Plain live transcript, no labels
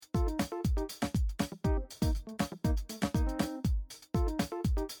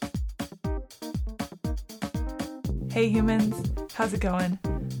Hey humans, how's it going?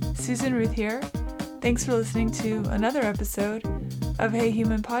 Susan Ruth here. Thanks for listening to another episode of Hey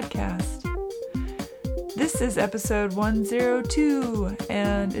Human Podcast. This is episode 102,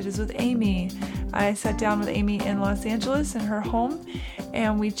 and it is with Amy. I sat down with Amy in Los Angeles in her home,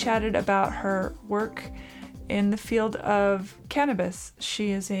 and we chatted about her work in the field of cannabis.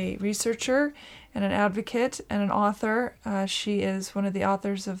 She is a researcher and an advocate and an author. She is one of the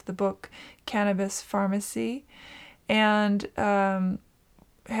authors of the book Cannabis Pharmacy. And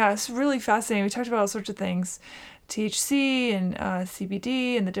it's really fascinating. We talked about all sorts of things, THC and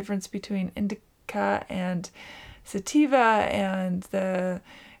CBD and the difference between indica and sativa and the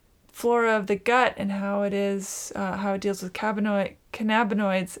flora of the gut and how it is, how it deals with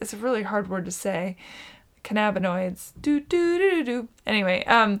cannabinoids. It's a really hard word to say. Cannabinoids. Anyway,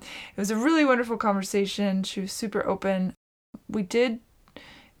 it was a really wonderful conversation. She was super open. We did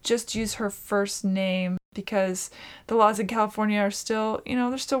just use her first name because the laws in California are still,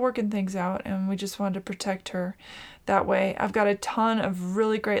 they're still working things out, and we just wanted to protect her that way. I've got a ton of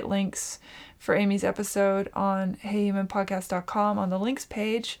really great links for Amy's episode on heyhumanpodcast.com on the links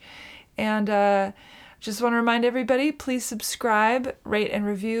page. And just want to remind everybody, please subscribe, rate, and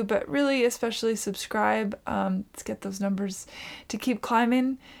review, but really especially subscribe. Let's get those numbers to keep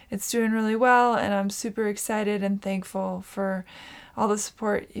climbing. It's doing really well, and I'm super excited and thankful for all the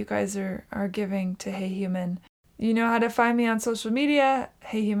support you guys are giving to Hey Human. You know how to find me on social media,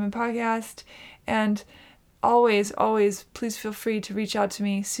 Hey Human Podcast, and always, please feel free to reach out to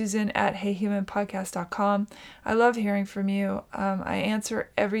me, Susan at heyhumanpodcast.com. I love hearing from you. I answer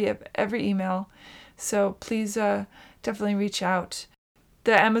every email. So please definitely reach out.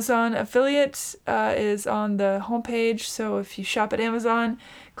 The Amazon affiliate is on the homepage. So if you shop at Amazon,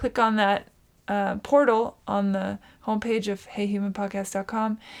 click on that portal on the homepage of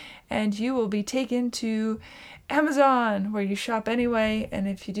heyhumanpodcast.com, and you will be taken to Amazon, where you shop anyway. And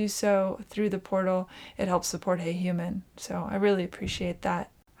if you do so through the portal, it helps support Hey Human. So I really appreciate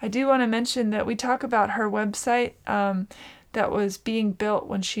that. I do want to mention that we talk about her website that was being built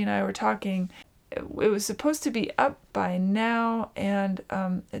when she and I were talking. It was supposed to be up by now, and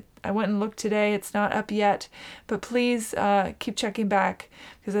I went and looked today. It's not up yet, but please keep checking back,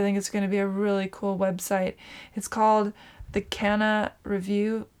 because I think it's going to be a really cool website. It's called The Canna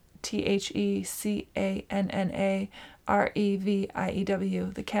Review,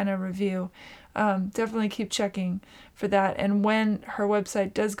 TheCannaReview, The Canna Review. Definitely keep checking for that. And when her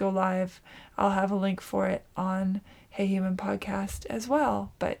website does go live, I'll have a link for it on Hey Human Podcast as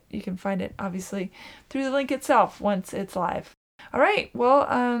well, but you can find it obviously through the link itself once it's live. All right, well,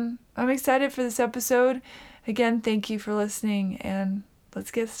 I'm excited for this episode. Again, thank you for listening, and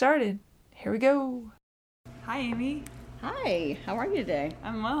let's get started. Here we go. Hi, Amy. Hi, how are you today?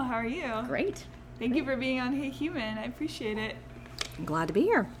 I'm well. How are you? Great. Thank you for being on Hey Human. I appreciate it. I'm glad to be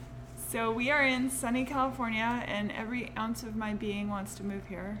here. So we are in sunny California, and every ounce of my being wants to move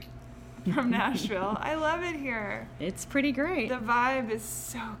here from Nashville. I love it here. It's pretty great. The vibe is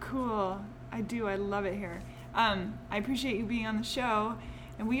so cool. I love it here. I appreciate you being on the show,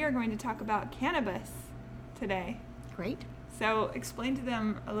 and we are going to talk about cannabis today. Great. So explain to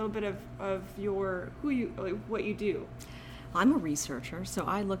them a little bit of what you do. I'm a researcher, so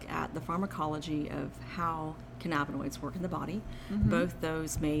I look at the pharmacology of how cannabinoids work in the body, both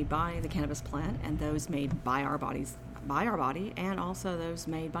those made by the cannabis plant and those made by our body, and also those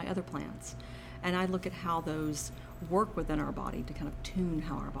made by other plants. And I look at how those work within our body to kind of tune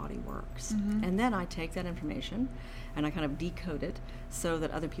how our body works. And then I take that information and I kind of decode it so that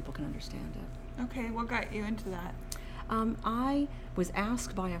other people can understand it. Okay, what got you into that? I was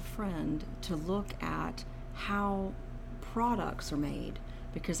asked by a friend to look at how products are made,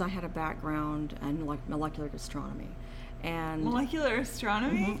 because I had a background in molecular gastronomy. And molecular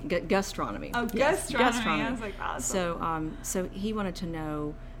astronomy? Gastronomy. Oh, yes, gastronomy. I was like, awesome. So he wanted to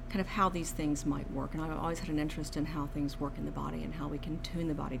know kind of how these things might work, and I've always had an interest in how things work in the body and how we can tune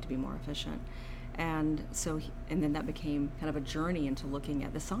the body to be more efficient. And so, and then that became kind of a journey into looking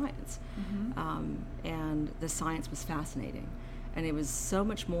at the science. And the science was fascinating, and it was so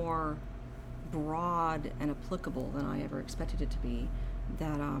much more broad and applicable than I ever expected it to be.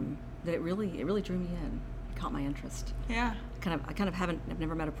 That it really drew me in. Caught my interest. Yeah. I've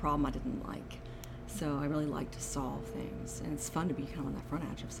never met a problem I didn't like. So I really like to solve things, and it's fun to be kind of on the front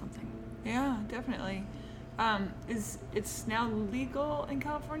edge of something. Yeah, definitely. It's now legal in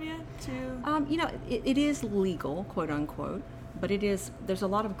California to? It is legal, quote unquote, but there's a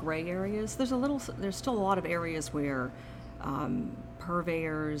lot of gray areas. There's still a lot of areas where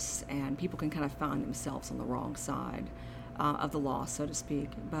purveyors and people can kind of find themselves on the wrong side of the law, so to speak.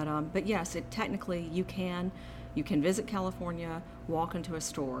 But yes, technically you can You can visit California, walk into a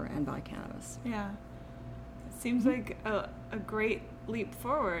store, and buy cannabis. Yeah. It seems like a great leap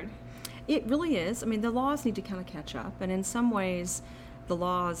forward. It really is. I mean, the laws need to kind of catch up, and in some ways, the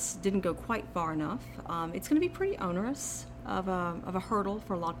laws didn't go quite far enough. It's going to be pretty onerous of a hurdle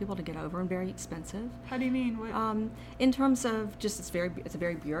for a lot of people to get over, and very expensive. How do you mean? What? In terms of just it's a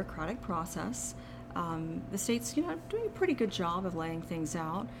very bureaucratic process. The state's doing a pretty good job of laying things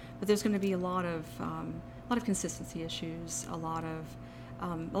out, but there's going to be a lot of consistency issues, a lot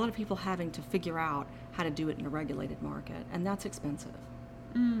of people having to figure out how to do it in a regulated market, and that's expensive.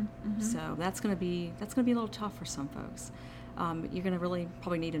 Mm-hmm. So that's going to be a little tough for some folks. You're going to really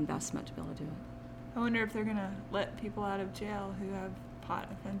probably need investment to be able to do it. I wonder if they're going to let people out of jail who have pot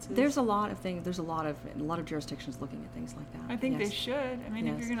offenses. There's a lot of things. There's a lot of jurisdictions looking at things like that. I think yes. They should. I mean,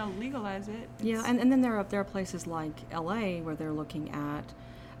 yes. if you're going to legalize it. Yeah, and then there are places like L.A. where they're looking at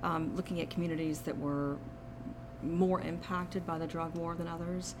communities that were more impacted by the drug war than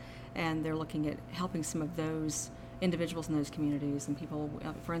others, and they're looking at helping some of those individuals in those communities and people.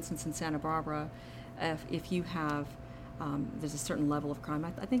 For instance, in Santa Barbara, if you have there's a certain level of crime.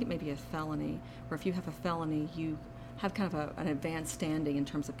 I think it may be a felony, where if you have a felony, you have kind of an advanced standing in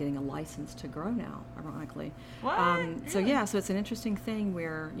terms of getting a license to grow now, ironically. What? Really? So it's an interesting thing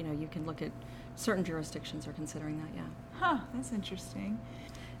where, you can look at certain jurisdictions are considering that, yeah. Huh, that's interesting.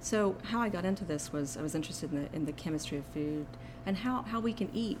 So how I got into this was I was interested in the chemistry of food and how we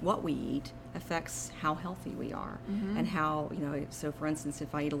can eat, what we eat affects how healthy we are. Mm-hmm. And how, so for instance,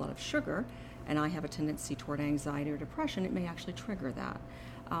 if I eat a lot of sugar and I have a tendency toward anxiety or depression, it may actually trigger that.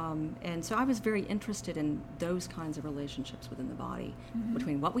 And so I was very interested in those kinds of relationships within the body, mm-hmm.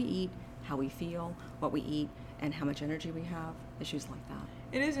 between what we eat, how we feel, what we eat, and how much energy we have, issues like that.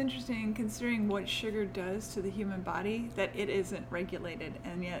 It is interesting considering what sugar does to the human body that it isn't regulated,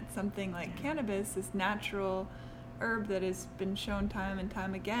 and yet something like cannabis, this natural herb that has been shown time and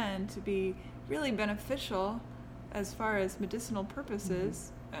time again to be really beneficial as far as medicinal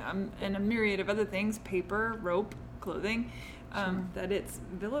purposes, and a myriad of other things, paper, rope, clothing, that it's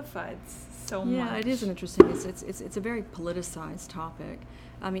vilified so much. Yeah, it is an interesting. It's a very politicized topic.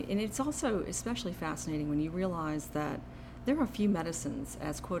 I mean, and it's also especially fascinating when you realize that there are a few medicines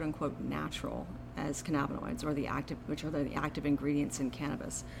as quote unquote natural as cannabinoids, or the active ingredients in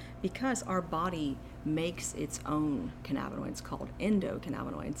cannabis, because our body makes its own cannabinoids called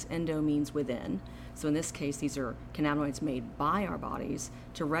endocannabinoids. Endo means within. So in this case, these are cannabinoids made by our bodies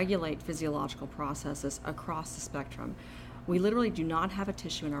to regulate physiological processes across the spectrum. We literally do not have a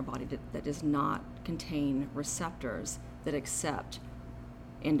tissue in our body that does not contain receptors that accept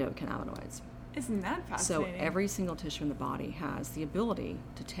endocannabinoids. Isn't that fascinating? So every single tissue in the body has the ability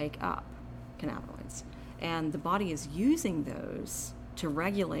to take up cannabinoids. And the body is using those to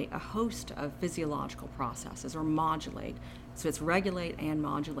regulate a host of physiological processes, or modulate. So it's regulate and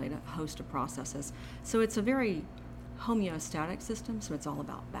modulate a host of processes. So it's a very homeostatic system, so it's all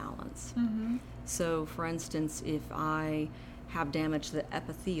about balance. Mm-hmm. So for instance, if I have damage to the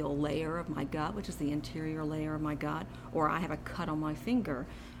epithelial layer of my gut, which is the interior layer of my gut, or I have a cut on my finger,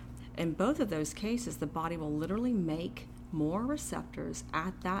 in both of those cases, the body will literally make more receptors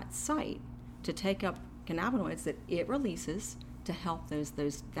at that site to take up cannabinoids that it releases to help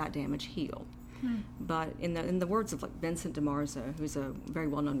that damage heal. But in the words of like Vincent DiMarzo, who's a very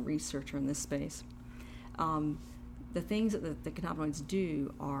well-known researcher in this space, the things that the cannabinoids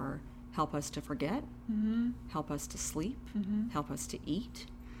do are help us to forget, help us to sleep, help us to eat.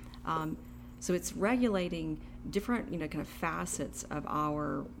 So it's regulating different, kind of facets of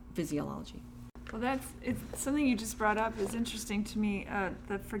our physiology. Well, it's something you just brought up is interesting to me,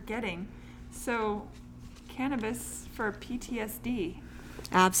 the forgetting. So cannabis for PTSD.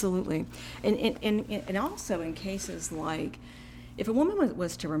 Absolutely. And also in cases like, if a woman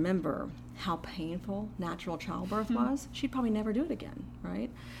was to remember how painful natural childbirth was, she'd probably never do it again, right?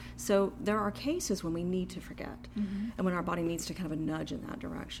 So there are cases when we need to forget, and when our body needs to kind of a nudge in that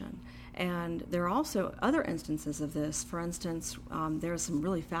direction. And there are also other instances of this. For instance, there's some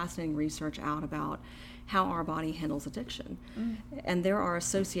really fascinating research out about how our body handles addiction. And there are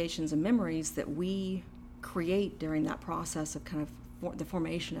associations and memories that we create during that process of kind of the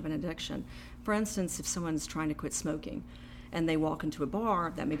formation of an addiction. For instance, if someone's trying to quit smoking and they walk into a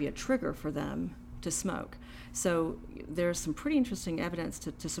bar, that may be a trigger for them to smoke. So there's some pretty interesting evidence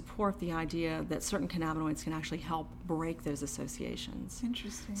to support the idea that certain cannabinoids can actually help break those associations.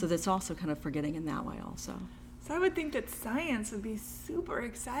 Interesting. So that's also kind of forgetting in that way also. So I would think that science would be super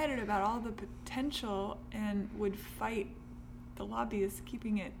excited about all the potential and would fight the lobbyists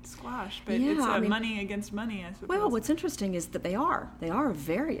keeping it squashed. But it's money against money, I suppose. Well, what's interesting is that they are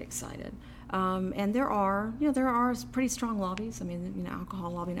very excited. And there are pretty strong lobbies. I mean,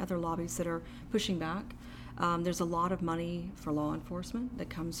 alcohol lobby and other lobbies that are pushing back. There's a lot of money for law enforcement that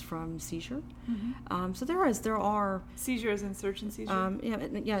comes from seizure. So there are seizure as in search and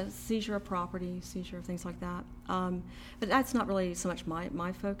seizure. Seizure of property, seizure of things like that. But that's not really so much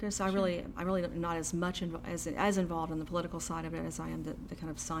my focus. I really am not as much as involved in the political side of it as I am the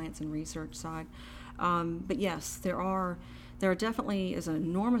kind of science and research side. But yes, there definitely is an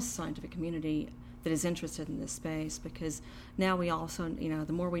enormous scientific community that is interested in this space, because now we also,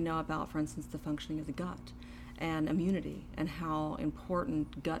 the more we know about, for instance, the functioning of the gut and immunity and how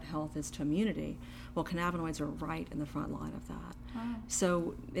important gut health is to immunity, well, cannabinoids are right in the front line of that. Wow.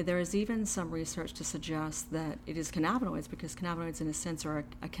 So there is even some research to suggest that it is cannabinoids, because cannabinoids in a sense are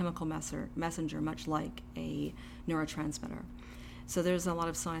a chemical messenger, much like a neurotransmitter. So there's a lot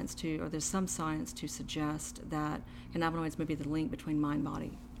of science there's some science to suggest that cannabinoids may be the link between mind and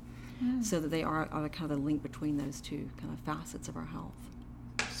body. So that they are kind of the link between those two kind of facets of our health.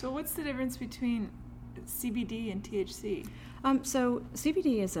 So what's the difference between CBD and THC? So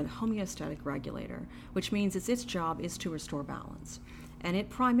CBD is a homeostatic regulator, which means its job is to restore balance. And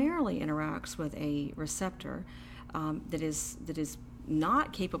it primarily interacts with a receptor that is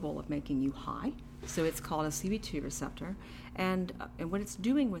not capable of making you high. So it's called a CB2 receptor. And what it's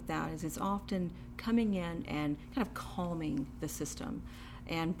doing with that is it's often coming in and kind of calming the system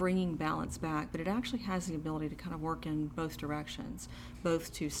and bringing balance back, but it actually has the ability to kind of work in both directions,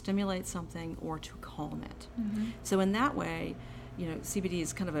 both to stimulate something or to calm it. So in that way, CBD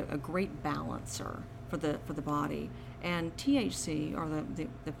is kind of a great balancer for the body, and THC are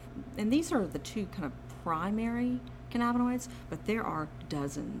and these are the two kind of primary cannabinoids, but there are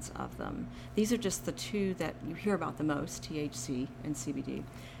dozens of them. These are just the two that you hear about the most, THC and CBD.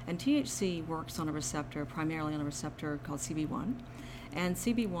 And THC works primarily on a receptor called CB1. And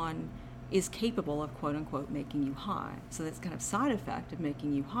CB1 is capable of, quote unquote, making you high. So that's kind of side effect of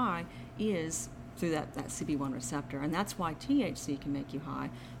making you high is through that CB1 receptor. And that's why THC can make you high,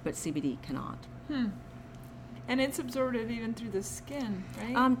 but CBD cannot. And it's absorptive even through the skin,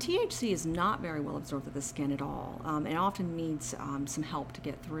 right? THC is not very well absorbed through the skin at all. It often needs some help to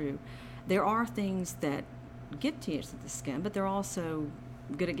get through. There are things that get THC through the skin, but they're also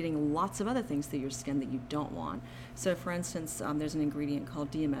good at getting lots of other things through your skin that you don't want. So, for instance, there's an ingredient called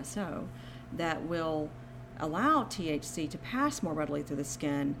DMSO that will allow THC to pass more readily through the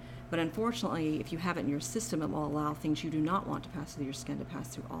skin, but unfortunately, if you have it in your system, it will allow things you do not want to pass through your skin to pass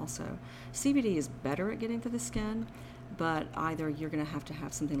through also. CBD is better at getting through the skin, but either you're going to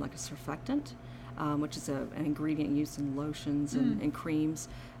have something like a surfactant, which is an ingredient used in lotions and creams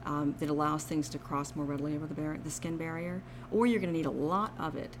that allows things to cross more readily over the skin barrier, or you're going to need a lot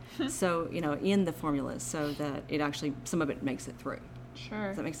of it. So, in the formulas, so that it actually, some of it makes it through. Sure.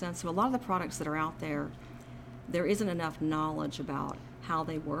 Does that make sense? So a lot of the products that are out there isn't enough knowledge about how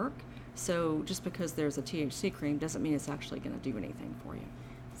they work. So just because there's a THC cream doesn't mean it's actually going to do anything for you.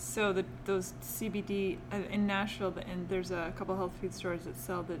 So those CBD in Nashville, and there's a couple health food stores that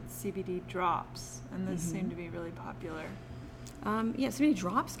sell the CBD drops, and those seem to be really popular. CBD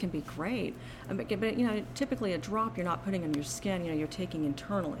drops can be great, but typically a drop you're not putting on your skin. You're taking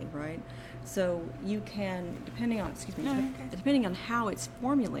internally, right? So you can, depending on how it's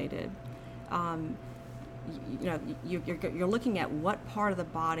formulated, you're looking at what part of the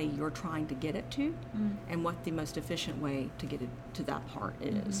body you're trying to get it to, and what the most efficient way to get it to that part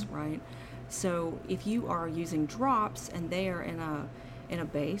is, right? So if you are using drops and they are in a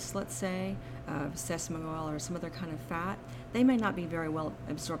base, let's say, of sesame oil or some other kind of fat, they may not be very well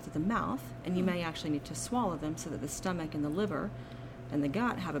absorbed through the mouth, and you may actually need to swallow them so that the stomach and the liver and the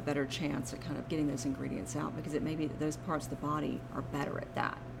gut have a better chance at kind of getting those ingredients out, because it may be that those parts of the body are better at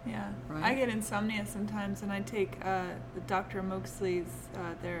that. Yeah, right? I get insomnia sometimes, and I take the Dr. Moxley's.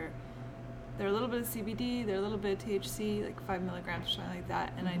 They're a little bit of CBD, they're a little bit of THC, like 5 milligrams or something like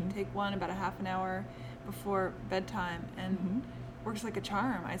that, and I take one about a half an hour before bedtime, and works like a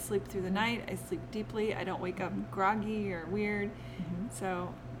charm. I sleep through the night, I sleep deeply, I don't wake up groggy or weird.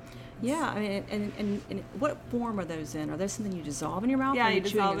 So yeah, I mean, and what form are those in? Are those something you dissolve in your mouth? Yeah, or you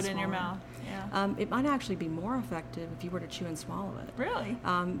dissolve it in your mouth. Yeah. It might actually be more effective if you were to chew and swallow it. Really?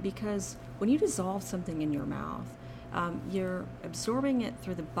 Because when you dissolve something in your mouth, you're absorbing it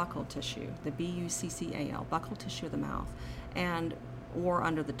through the buccal tissue, the buccal, buccal tissue of the mouth, or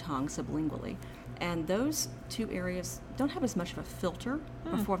under the tongue, sublingually. And those two areas don't have as much of a filter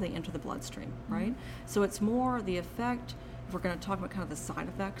before they enter the bloodstream, right? So it's more the effect, if we're going to talk about kind of the side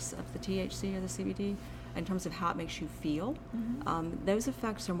effects of the THC or the CBD, in terms of how it makes you feel, those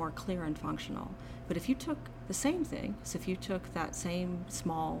effects are more clear and functional. But if you took the same thing, so if you took that same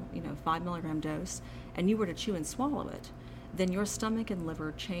small, 5 milligram dose, and you were to chew and swallow it, then your stomach and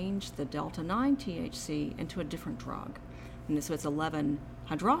liver change the delta-9 THC into a different drug. And so it's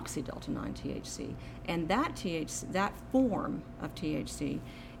 11-hydroxy delta-9 THC. And that form of THC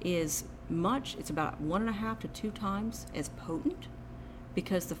is it's about 1.5 to 2 times as potent,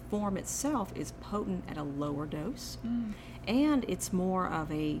 because the form itself is potent at a lower dose. And it's more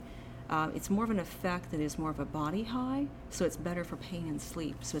of an effect that is more of a body high, so it's better for pain and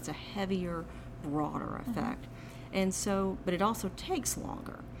sleep. So it's a heavier, broader effect. And so, but it also takes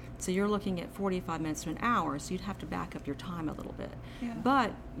longer. So you're looking at 45 minutes to an hour, so you'd have to back up your time a little bit. Yeah.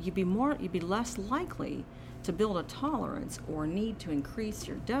 But you'd be less likely to build a tolerance or need to increase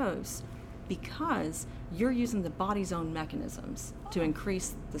your dose, because you're using the body's own mechanisms to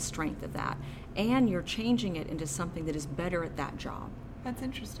increase the strength of that, and you're changing it into something that is better at that job. That's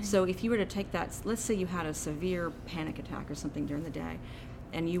interesting. So if you were to take that, let's say you had a severe panic attack or something during the day,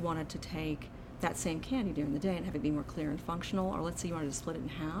 and you wanted to take that same candy during the day and have it be more clear and functional, or let's say you wanted to split it in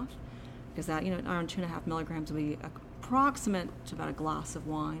half, because that, around 2.5 milligrams would be approximate to about a glass of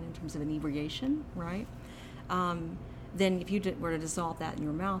wine in terms of inebriation, right? Then if you were to dissolve that in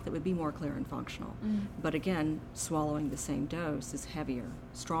your mouth, it would be more clear and functional. But again, swallowing the same dose is heavier,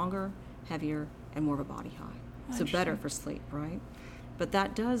 stronger, heavier, and more of a body high. So better for sleep, right? But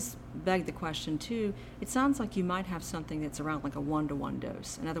that does beg the question, too. It sounds like you might have something that's around like a 1-to-1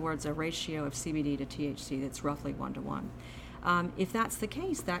 dose. In other words, a ratio of CBD to THC that's roughly 1-to-1. If that's the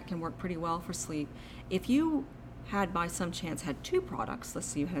case, that can work pretty well for sleep. If you had, by some chance, had 2 products, let's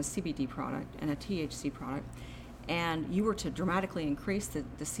say you had a CBD product and a THC product, and you were to dramatically increase the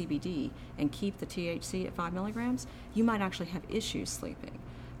CBD and keep the THC at 5 milligrams, you might actually have issues sleeping.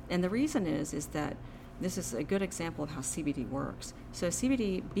 And the reason is that this is a good example of how CBD works. So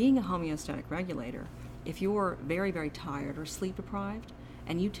CBD, being a homeostatic regulator, if you're very, very tired or sleep deprived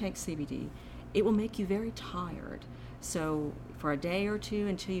and you take CBD, it will make you very tired. So for a day or two,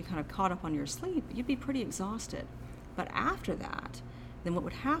 until you kind of caught up on your sleep, you'd be pretty exhausted. But after that, then what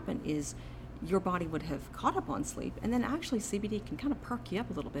would happen is your body would have caught up on sleep, and then actually CBD can kind of perk you up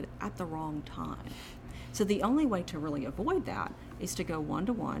a little bit at the wrong time. So the only way to really avoid that is to go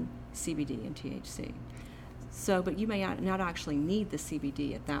 1-to-1 CBD and THC. So, but you may not actually need the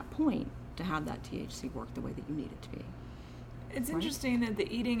CBD at that point to have that THC work the way that you need it to be. It's interesting that the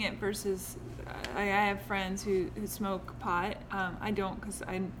eating it versus, I have friends who smoke pot. I don't, because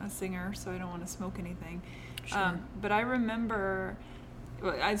I'm a singer, so I don't want to smoke anything. Sure. But I remember,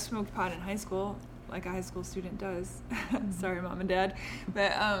 I smoked pot in high school, like a high school student does. Sorry, Mom and Dad.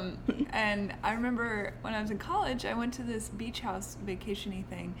 But and I remember when I was in college, I went to this beach house vacation-y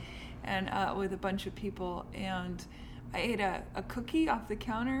thing, and with a bunch of people, and I ate a cookie off the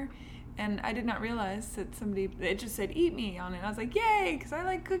counter, and I did not realize that it just said "eat me" on it. And I was like, "Yay!" because I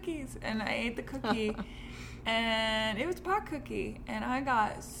like cookies, and I ate the cookie, and it was a pot cookie, and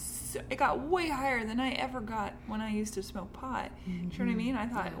it got way higher than I ever got when I used to smoke pot. Do you know what I mean? I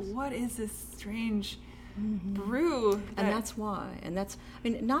thought, what is this strange brew? And that's why. And that's,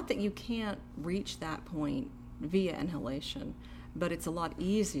 not that you can't reach that point via inhalation, but it's a lot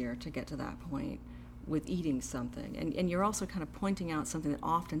easier to get to that point with eating something. And you're also kind of pointing out something that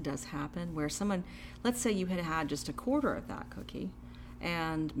often does happen, where someone, let's say you had just a quarter of that cookie,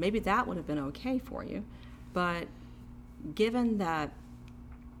 and maybe that would have been okay for you, but given that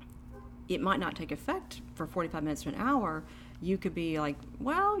it might not take effect for 45 minutes to an hour, you could be like,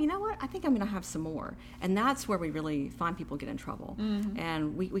 well, you know what? I think I'm going to have some more. And that's where we really find people get in trouble.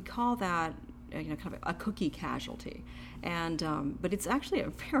 And we call that kind of a cookie casualty. And but it's actually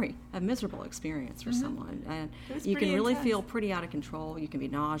a miserable experience for someone. And you can really feel pretty out of control. You can be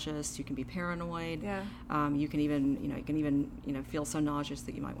nauseous. You can be paranoid. Yeah. You can even feel so nauseous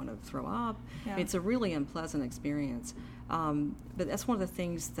that you might want to throw up. Yeah. It's a really unpleasant experience. But that's one of the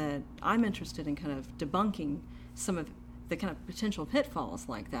things that I'm interested in, kind of debunking some of the kind of potential pitfalls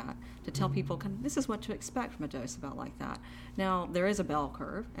like that, to tell people kind of this is what to expect from a dose about like that. Now, there is a bell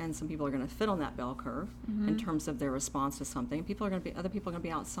curve, and some people are going to fit on that bell curve in terms of their response to something. Other people are going to be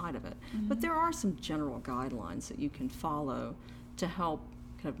outside of it. But there are some general guidelines that you can follow to help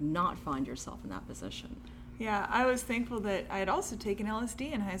kind of not find yourself in that position. Yeah, I was thankful that I had also taken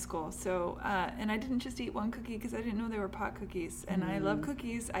LSD in high school. So, and I didn't just eat one cookie because I didn't know they were pot cookies. And I love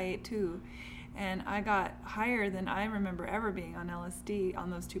cookies. I ate 2. And I got higher than I remember ever being on LSD on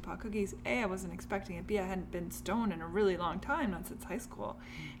those 2 pot cookies. A, I wasn't expecting it. B, I hadn't been stoned in a really long time, not since high school.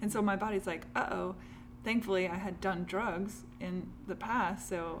 And so my body's like, uh-oh. Thankfully, I had done drugs in the past,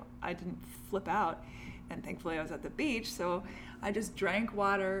 so I didn't flip out. and thankfully I was at the beach, so I just drank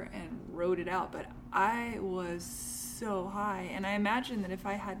water and rode it out. But I was so high, and I imagine that if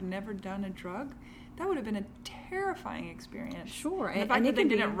I had never done a drug, that would have been a terrifying experience. Sure, and the fact that they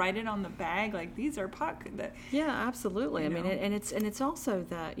didn't write it on the bag, like these are Yeah, absolutely. I mean, and it's also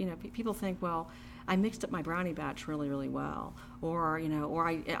that people think, well, I mixed up my brownie batch really, really well, or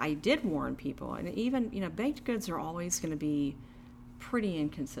I did warn people, and even baked goods are always going to be pretty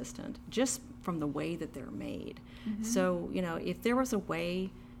inconsistent just from the way that they're made. Mm-hmm. So if there was a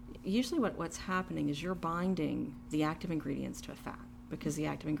way, usually what's happening is you're binding the active ingredients to a fat, because the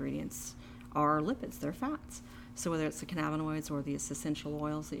active ingredients are lipids, they're fats. So whether it's the cannabinoids or the essential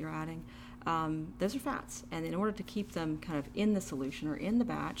oils that you're adding, those are fats. And in order to keep them kind of in the solution or in the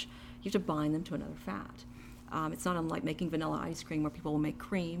batch, you have to bind them to another fat. It's not unlike making vanilla ice cream, where people will make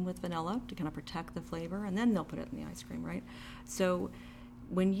cream with vanilla to kind of protect the flavor, and then they'll put it in the ice cream, right? So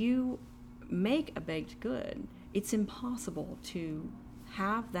when you make a baked good, it's impossible to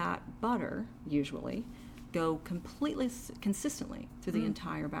have that butter, usually, go completely consistently through the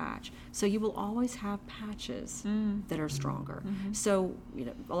entire batch. So you will always have patches that are stronger. Mm-hmm. So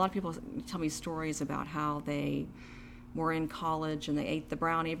a lot of people tell me stories about how they were in college and they ate the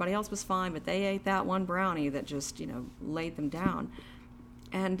brownie. Everybody else was fine, but they ate that one brownie that just laid them down.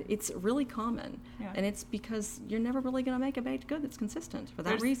 And it's really common. Yeah. And it's because you're never really going to make a baked good that's consistent for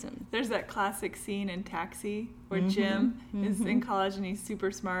that reason. There's that classic scene in Taxi where Jim is in college and he's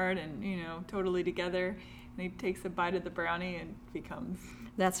super smart and totally together. And he takes a bite of the brownie and becomes.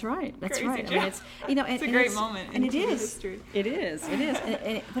 That's right. That's crazy right. Jim. I mean, it's a great moment. And it is. History. It is.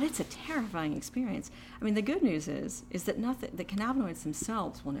 But it's a terrifying experience. I mean, the good news is that the cannabinoids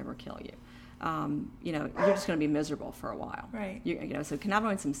themselves will never kill you. You're just going to be miserable for a while. Right. So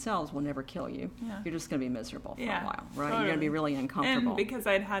cannabinoids themselves will never kill you. Yeah. You're just going to be miserable for a while, right? Totally. You're going to be really uncomfortable. And because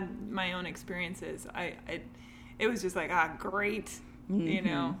I'd had my own experiences, it was just like, great.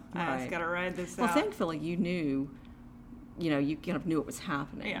 I just got to ride this out. Well, thankfully you knew, you kind of knew what was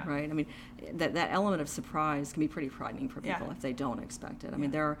happening, right? I mean, that element of surprise can be pretty frightening for people if they don't expect it. I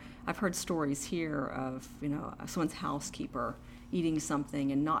mean, I've heard stories here of, someone's housekeeper eating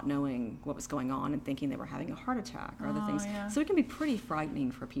something and not knowing what was going on and thinking they were having a heart attack or other things. Yeah. So it can be pretty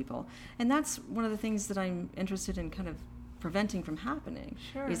frightening for people. And that's one of the things that I'm interested in kind of preventing from happening.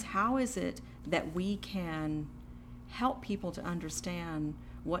 Sure. Is how is it that we can help people to understand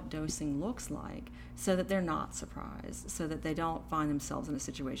what dosing looks like so that they're not surprised, so that they don't find themselves in a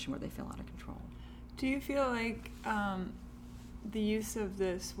situation where they feel out of control. Do you feel like the use of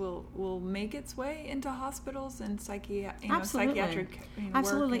this will make its way into hospitals and psychiatric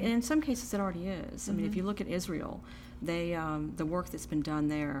Absolutely. work? And in some cases it already is. I mean, if you look at Israel, they the work that's been done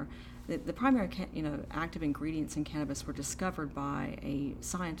there, the primary active ingredients in cannabis were discovered by a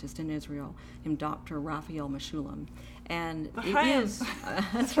scientist in Israel named Dr. Raphael Mechoulam. And it is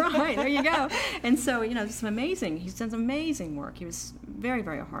that's right, there you go. And so he's done some amazing work. He was very,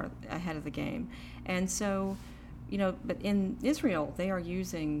 very hard ahead of the game. And so but in Israel, they are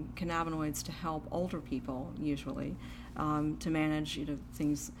using cannabinoids to help older people, usually, to manage,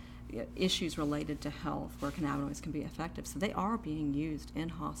 issues related to health where cannabinoids can be effective. So they are being used in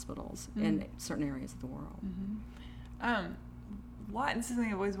hospitals in certain areas of the world. This is something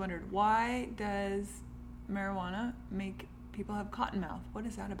I've always wondered. Why does marijuana make people have cotton mouth? What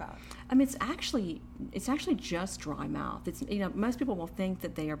is that about? I mean, it's actually just dry mouth. It's most people will think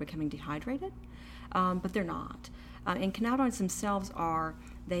that they are becoming dehydrated, but they're not. And cannabinoids themselves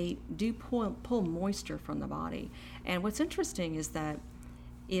they do pull moisture from the body. And what's interesting is that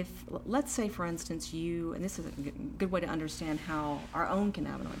let's say, for instance, and this is a good way to understand how our own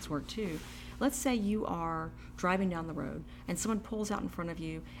cannabinoids work too. Let's say you are driving down the road and someone pulls out in front of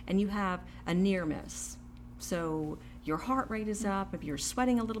you and you have a near miss. So your heart rate is up, maybe you're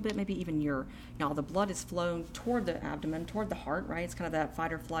sweating a little bit, maybe even the blood is flowing toward the abdomen, toward the heart, right? It's kind of that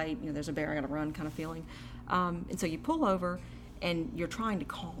fight or flight, there's a bear, I gotta run kind of feeling. And so you pull over and you're trying to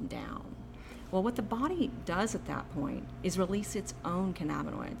calm down. Well, what the body does at that point is release its own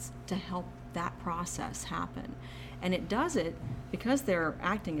cannabinoids to help that process happen. And it does it because they're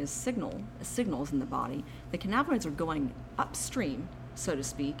acting as signals in the body. The cannabinoids are going upstream, so to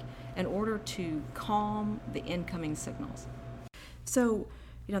speak, in order to calm the incoming signals. So,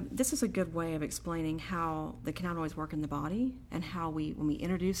 this is a good way of explaining how the cannabinoids work in the body and how when we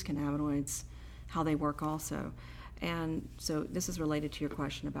introduce cannabinoids, how they work also. And so this is related to your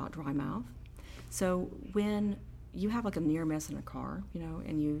question about dry mouth. So when you have like a near miss in a car,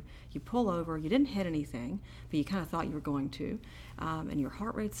 and you pull over, you didn't hit anything, but you kind of thought you were going to, and your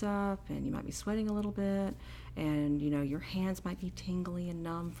heart rate's up, and you might be sweating a little bit, and your hands might be tingly and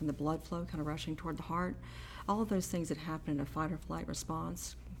numb from the blood flow kind of rushing toward the heart. All of those things that happen in a fight or flight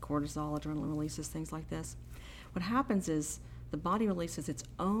response, cortisol, adrenaline releases, things like this. What happens is the body releases its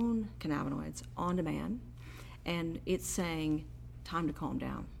own cannabinoids on demand, and it's saying, time to calm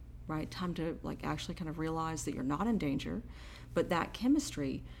down, right? Time to actually kind of realize that you're not in danger, but that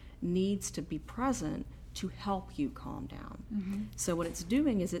chemistry needs to be present to help you calm down. Mm-hmm. So what it's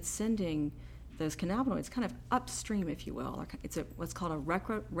doing is it's sending those cannabinoids kind of upstream, if you will. It's what's called a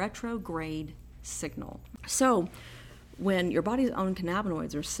retrograde signal. So when your body's own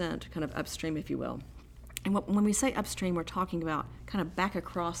cannabinoids are sent kind of upstream, if you will, and when we say upstream, we're talking about kind of back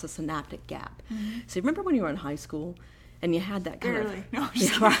across the synaptic gap. Mm-hmm. So remember when you were in high school and you had that kind Barely. of... No, I'm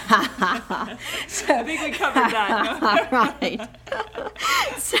just kidding. So, I think we covered that. No? Right.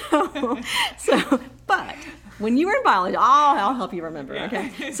 But when you were in biology, I'll help you remember,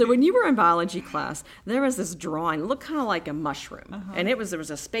 okay? So when you were in biology class, there was this drawing, it looked kind of like a mushroom. And there was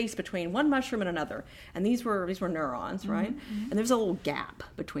a space between one mushroom and another. And these were neurons, right? Mm-hmm. And there's a little gap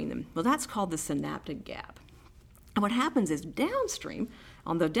between them. Well, that's called the synaptic gap. And what happens is downstream,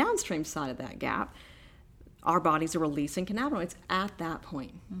 on the downstream side of that gap, our bodies are releasing cannabinoids at that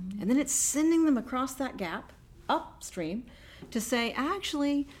point. Mm-hmm. And then it's sending them across that gap, upstream, to say,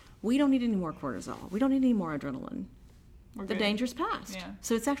 actually, we don't need any more cortisol. We don't need any more adrenaline. The danger's past. Yeah.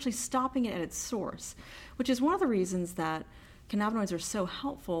 So it's actually stopping it at its source, which is one of the reasons that cannabinoids are so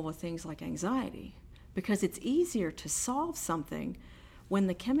helpful with things like anxiety, because it's easier to solve something when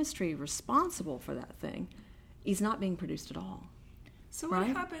the chemistry responsible for that thing is not being produced at all. So what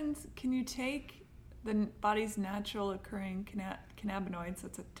happens, can you take the body's natural occurring cannabinoids,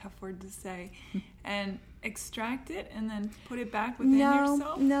 that's a tough word to say, and extract it and then put it back within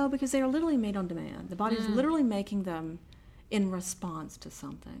yourself? No, because they are literally made on demand. The body's literally making them in response to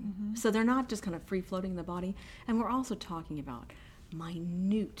something. Mm-hmm. So they're not just kind of free-floating in the body. And we're also talking about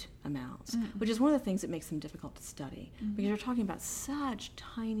minute amounts, which is one of the things that makes them difficult to study, because you're talking about such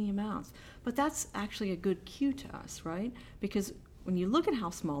tiny amounts. But that's actually a good cue to us, right? Because when you look at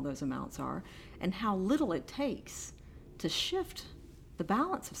how small those amounts are and how little it takes to shift the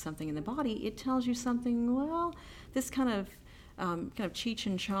balance of something in the body, it tells you something, well, this kind of Cheech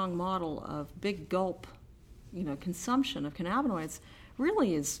and Chong model of big gulp, consumption of cannabinoids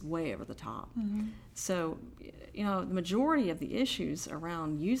really is way over the top. Mm-hmm. So, the majority of the issues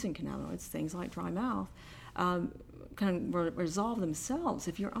around using cannabinoids, things like dry mouth, kind of resolve themselves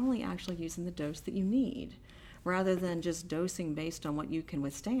if you're only actually using the dose that you need, rather than just dosing based on what you can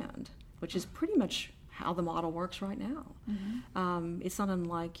withstand, which is pretty much how the model works right now. Mm-hmm. It's not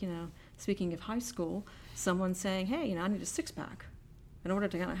unlike, speaking of high school, someone saying, hey, I need a six-pack in order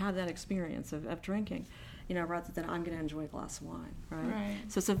to kind of have that experience of drinking, rather than I'm going to enjoy a glass of wine, right?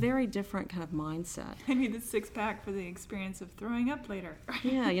 So it's a very different kind of mindset. I need the six-pack for the experience of throwing up later.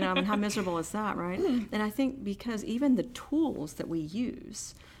 Yeah, how miserable is that, right? And I think because even the tools that we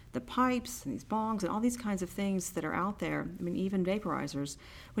use, the pipes and these bongs and all these kinds of things that are out there, even vaporizers,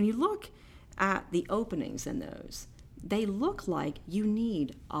 when you look at the openings in those, they look like you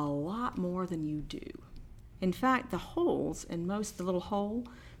need a lot more than you do. In fact, the holes in the little hole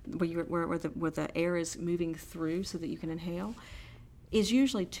where the air is moving through so that you can inhale is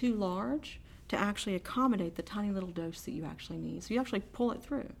usually too large to actually accommodate the tiny little dose that you actually need. So you actually pull it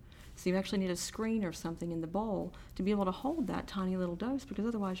through. So you actually need a screen or something in the bowl to be able to hold that tiny little dose, because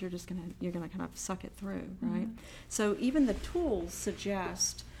otherwise you're gonna kind of suck it through, right? Mm-hmm. So even the tools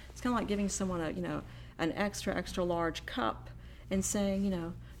suggest, it's kind of like giving someone an extra large cup and saying,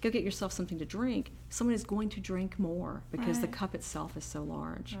 go get yourself something to drink. Someone is going to drink more because the cup itself is so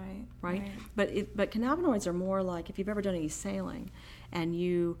large, right? But cannabinoids are more like, if you've ever done any sailing and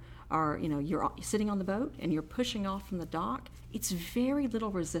you are, you're sitting on the boat and you're pushing off from the dock, it's very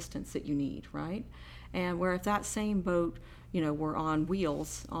little resistance that you need, right? And where if that same boat, were on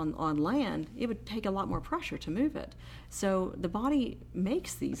wheels on land, it would take a lot more pressure to move it. So the body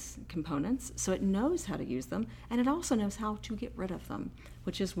makes these components, so it knows how to use them, and it also knows how to get rid of them,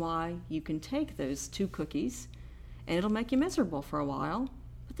 which is why you can take those 2 cookies, and it'll make you miserable for a while,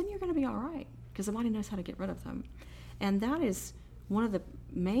 but then you're going to be all right, because the body knows how to get rid of them. And that is one of the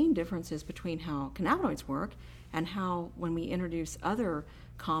main differences between how cannabinoids work and how, when we introduce other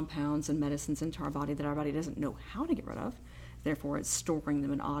compounds and medicines into our body that our body doesn't know how to get rid of, therefore it's storing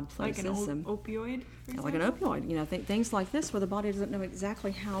them in odd places. Like an opioid, for example? Like an opioid, things like this, where the body doesn't know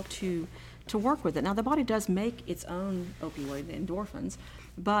exactly how to work with it. Now, the body does make its own opioid, endorphins,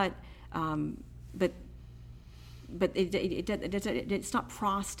 but but it's not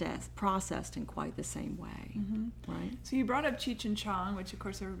processed in quite the same way, right? So you brought up Cheech and Chong, which of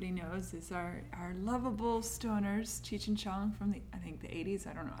course everybody knows is our lovable stoners. Cheech and Chong from I think the 80s.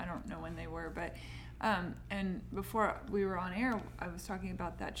 I don't know when they were, but and before we were on air, I was talking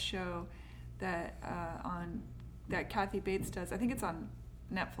about that show that that Kathy Bates does. I think it's on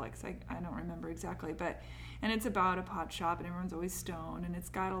Netflix. I don't remember exactly, and it's about a pot shop and everyone's always stoned, and it's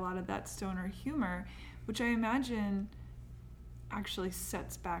got a lot of that stoner humor, which I imagine actually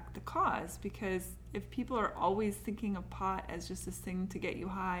sets back the cause, because if people are always thinking of pot as just this thing to get you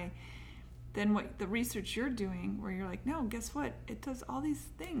high, then what the research you're doing, where you're like, no, guess what? It does all these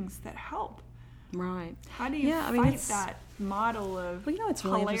things that help. Right. How do you fight that model of it's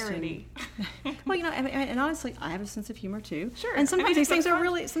hilarity? Really and honestly, I have a sense of humor too. Sure. And sometimes these things are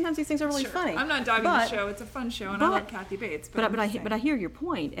really sure. funny. I'm not diving the show. It's a fun show, and I love Kathy Bates. But I hear your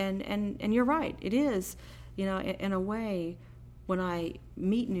point, and you're right. It is, in a way, when I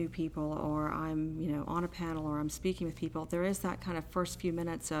meet new people, or I'm on a panel, or I'm speaking with people, there is that kind of first few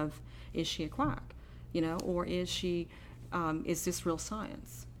minutes of, is she a quack, or is she, is this real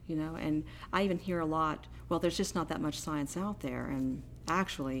science? And I even hear a lot, well, there's just not that much science out there, and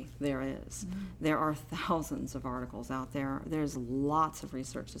actually there is. Mm-hmm. There are thousands of articles out there. There's lots of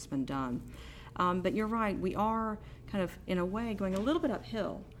research that's been done. But you're right, we are kind of, in a way, going a little bit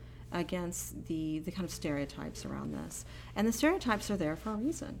uphill against the kind of stereotypes around this. And the stereotypes are there for a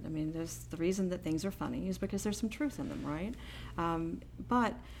reason. I mean, there's the reason that things are funny is because there's some truth in them, right?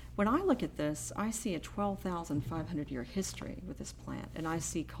 But when I look at this, I see a 12,500-year history with this plant, and I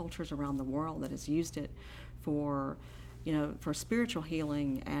see cultures around the world that has used it for spiritual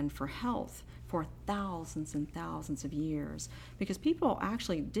healing and for health for thousands and thousands of years, because people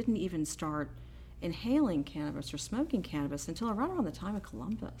actually didn't even start inhaling cannabis or smoking cannabis until around the time of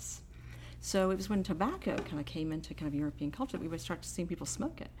Columbus. So it was when tobacco kind of came into kind of European culture that we would start to see people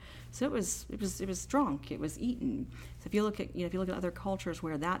smoke it. So it was drunk, it was eaten. So if you look at other cultures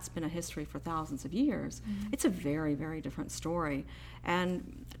where that's been a history for thousands of years, it's a very, very different story.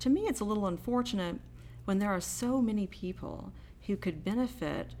 And to me, it's a little unfortunate when there are so many people who could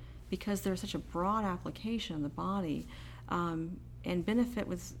benefit because there's such a broad application in the body, and benefit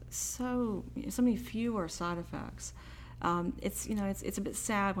with so many fewer side effects. It's a bit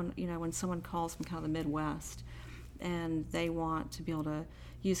sad when someone calls from kind of the Midwest and they want to be able to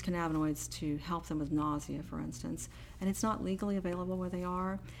use cannabinoids to help them with nausea, for instance, and it's not legally available where they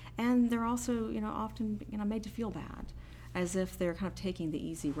are, and they're also often made to feel bad, as if they're kind of taking the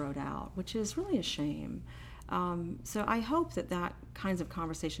easy road out, which is really a shame. So I hope that kinds of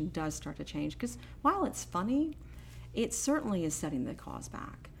conversation does start to change, because while it's funny, it certainly is setting the cause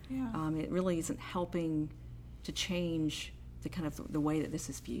back. Yeah. It really isn't helping to change the kind of the way that this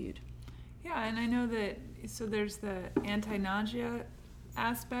is viewed. Yeah, and I know that, so there's the anti-nausea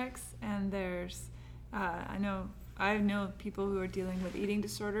aspects, and there's, I know people who are dealing with eating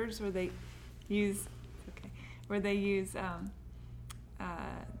disorders where they use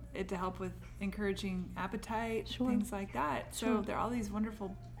it to help with encouraging appetite, Sure. things like that. Sure. So there are all these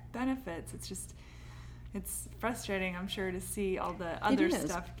wonderful benefits. It's frustrating, I'm sure, to see all the other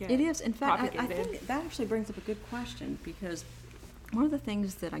stuff get It is. In fact, I propagated. think that actually brings up a good question, because one of the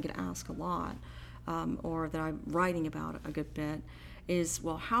things that I get asked a lot, or that I'm writing about a good bit, is,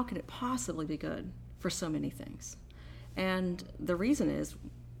 well, how could it possibly be good for so many things? And the reason is,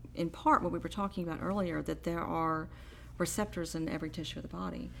 in part, what we were talking about earlier, that there are receptors in every tissue of the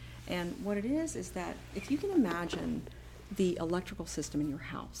body. And what it is that if you can imagine the electrical system in your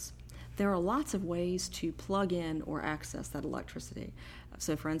house, there are lots of ways to plug in or access that electricity.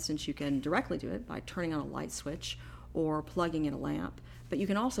 So, for instance, you can directly do it by turning on a light switch or plugging in a lamp, but you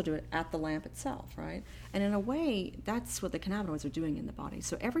can also do it at the lamp itself, right? And in a way, that's what the cannabinoids are doing in the body.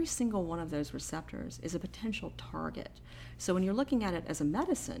 So every single one of those receptors is a potential target. So when you're looking at it as a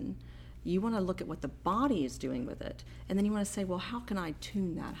medicine, you want to look at what the body is doing with it, and then you want to say, well, how can I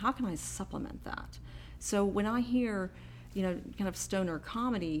tune that? How can I supplement that? So when I hear, kind of stoner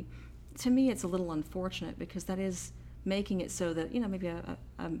comedy, to me it's a little unfortunate, because that is making it so that, maybe a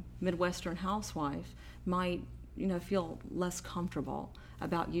Midwestern housewife might, feel less comfortable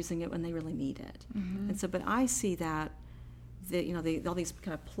about using it when they really need it. Mm-hmm. And so, but I see that, all these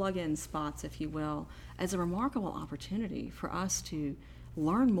kind of plug-in spots, if you will, as a remarkable opportunity for us to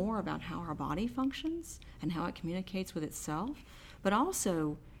learn more about how our body functions and how it communicates with itself, but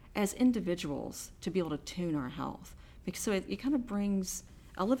also as individuals to be able to tune our health. Because so it kind of brings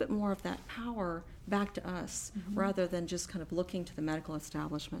a little bit more of that power back to us, mm-hmm. rather than just kind of looking to the medical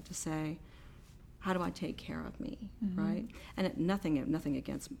establishment to say, how do I take care of me, right? And nothing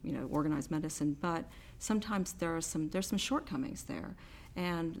against organized medicine, but sometimes there's some shortcomings there,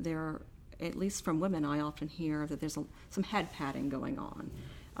 and there, at least from women, I often hear that there's some head patting going on.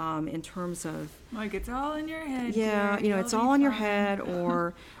 In terms of like it's all in your head. Yeah, it's all in your head,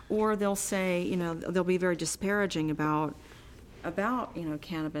 or they'll say, they'll be very disparaging about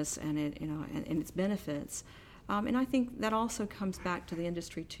cannabis and it, and its benefits. And I think that also comes back to the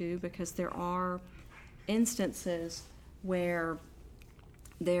industry too, because there are instances where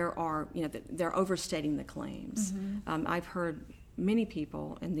they're overstating the claims. I've heard many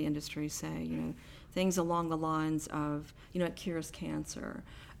people in the industry say, things along the lines of, it cures cancer.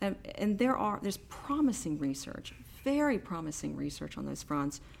 And there's promising research, very promising research on those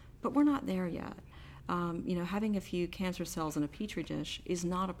fronts, but we're not there yet. Having a few cancer cells in a petri dish is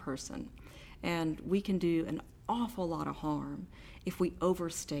not a person. And we can do an awful lot of harm if we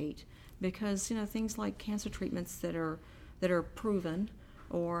overstate, because, things like cancer treatments that are proven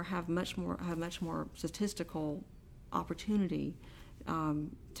or have much more statistical opportunity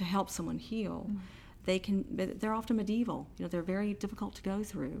to help someone heal, they're often medieval. They're very difficult to go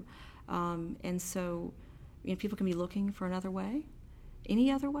through, and so people can be looking for another way, any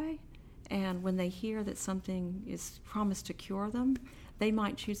other way, and when they hear that something is promised to cure them, they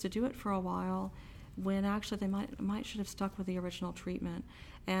might choose to do it for a while, when actually they might should have stuck with the original treatment,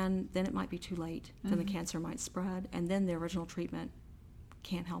 and then it might be too late. Then the cancer might spread, and then the original treatment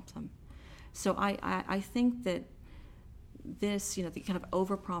can't help them. So I think that this, the kind of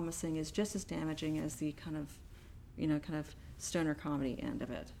over-promising is just as damaging as the kind of stoner comedy end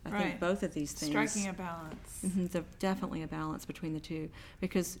of it. I think both of these things, striking a balance. There's definitely a balance between the two,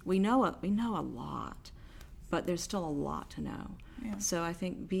 because we know a lot, but there's still a lot to know. Yeah. So I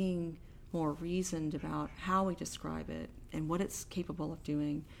think being more reasoned about how we describe it and what it's capable of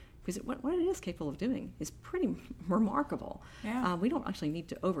doing, because what it is capable of doing is pretty remarkable. Yeah. We don't actually need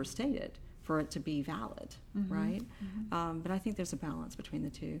to overstate it for it to be valid, right? But I think there's a balance between the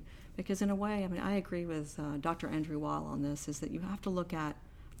two, because in a way, I agree with Dr. Andrew Weil on this, is that you have to look at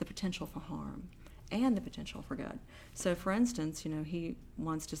the potential for harm and the potential for good. So for instance, he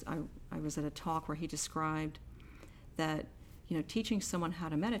once I was at a talk where he described that, teaching someone how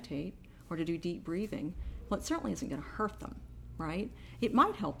to meditate or to do deep breathing, well, it certainly isn't going to hurt them, right? It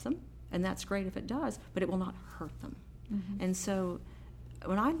might help them, and that's great if it does, but it will not hurt them. And so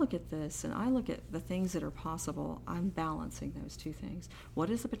when I look at this and I look at the things that are possible, I'm balancing those two things. What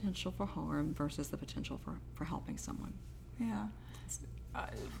is the potential for harm versus the potential for helping someone? Yeah.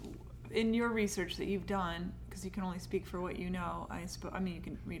 In your research that you've done, because you can only speak for what you know, you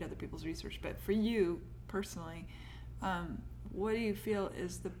can read other people's research, but for you personally, what do you feel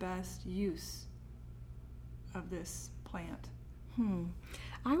is the best use of this plant?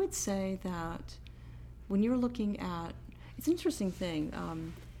 I would say that when you're looking at, it's an interesting thing.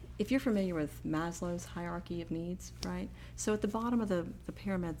 If you're familiar with Maslow's hierarchy of needs, right? So at the bottom of the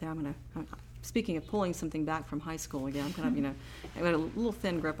pyramid there, speaking of pulling something back from high school again, I'm kind of, I've got a little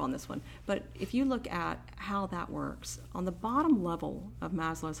thin grip on this one. But if you look at how that works, on the bottom level of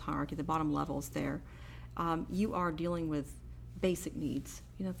Maslow's hierarchy, the bottom levels there, you are dealing with basic needs,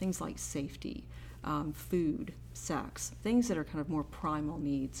 things like safety, food, sex, things that are kind of more primal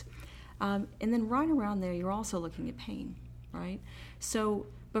needs. And then right around there, you're also looking at pain, right? So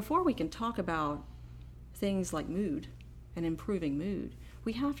before we can talk about things like mood and improving mood,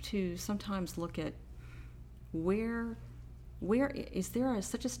 we have to sometimes look at where is there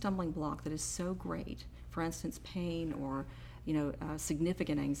such a stumbling block that is so great, for instance, pain or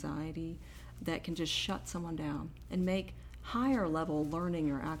significant anxiety, that can just shut someone down and make higher level learning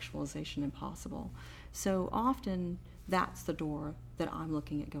or actualization impossible. So often that's the door that I'm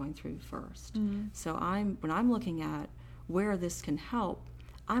looking at going through first. So when I'm looking at where this can help,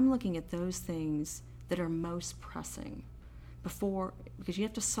 I'm looking at those things that are most pressing because you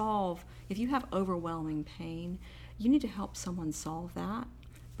have to solve, if you have overwhelming pain, you need to help someone solve that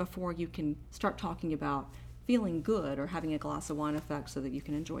before you can start talking about feeling good or having a glass of wine effect so that you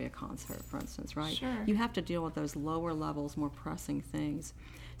can enjoy a concert, for instance, right? Sure. You have to deal with those lower levels, more pressing things.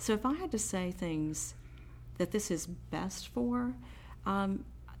 So if I had to say things that this is best for,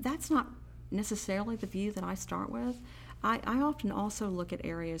 that's not necessarily the view that I start with. I often also look at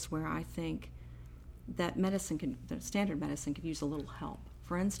areas where I think that standard medicine could use a little help.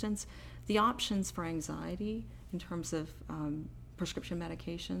 For instance, the options for anxiety in terms of prescription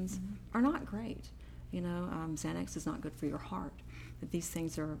medications are not great. Xanax is not good for your heart. These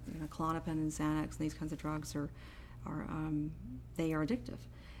things are, Klonopin and Xanax and these kinds of drugs are addictive.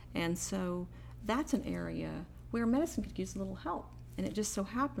 And so that's an area where medicine could use a little help. And it just so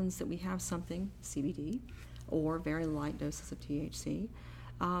happens that we have something, CBD, or very light doses of THC,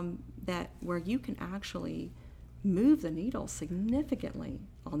 that where you can actually move the needle significantly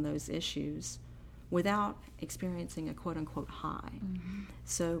on those issues without experiencing a quote-unquote high. Mm-hmm.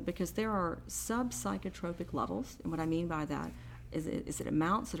 So because there are sub-psychotropic levels, and what I mean by that is it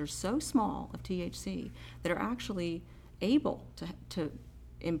amounts that are so small of THC that are actually able to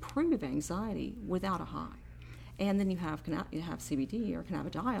improve anxiety without a high. And then you have CBD or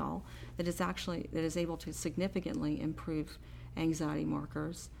cannabidiol that is able to significantly improve anxiety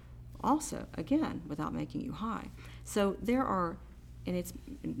markers also, again, without making you high. So there are, and it's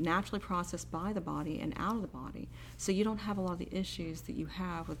naturally processed by the body and out of the body, so you don't have a lot of the issues that you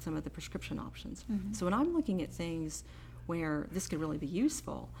have with some of the prescription options. Mm-hmm. So when I'm looking at things where this could really be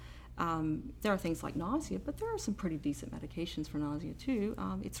useful, there are things like nausea, but there are some pretty decent medications for nausea too.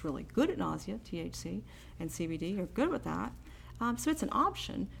 It's really good at nausea. THC and CBD are good with that. So it's an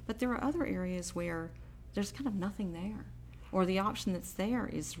option, but there are other areas where there's kind of nothing there, or the option that's there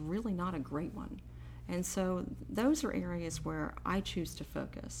is really not a great one. And so those are areas where I choose to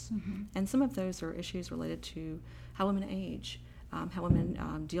focus. Mm-hmm. And some of those are issues related to how women age, how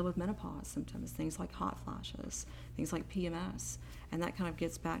women deal with menopause symptoms, things like hot flashes, things like PMS. And that kind of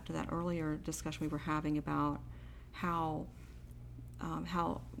gets back to that earlier discussion we were having about how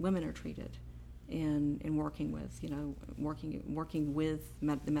women are treated in working with, working with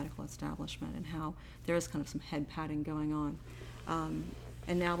the medical establishment, and how there is kind of some head patting going on.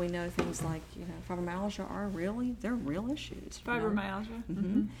 And now we know things like, fibromyalgia they're real issues. Fibromyalgia. Mm-hmm.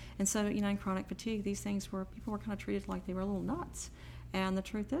 Mm-hmm. And so, in chronic fatigue, these things people were kind of treated like they were little nuts. And the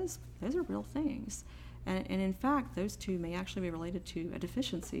truth is, those are real things. And in fact, those two may actually be related to a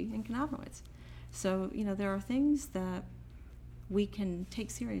deficiency in cannabinoids. So, there are things that we can take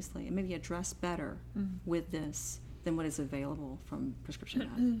seriously and maybe address better with this than what is available from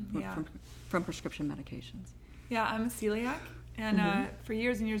prescription from prescription medications. Yeah, I'm a celiac, and for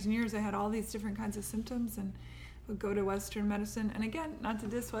years and years and years, I had all these different kinds of symptoms, and would go to Western medicine. And again, not to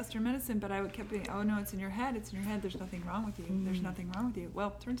diss Western medicine, but I would keep thinking, oh no, it's in your head. There's nothing wrong with you. There's nothing wrong with you.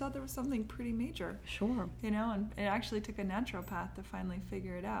 Well, it turns out there was something pretty major. Sure. And it actually took a naturopath to finally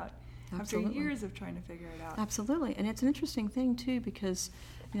figure it out. Absolutely. After years of trying to figure it out. Absolutely. And it's an interesting thing, too, because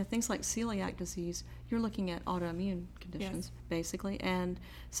things like celiac disease, you're looking at autoimmune conditions, basically. And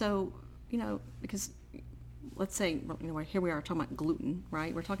so, because let's say, here we are talking about gluten,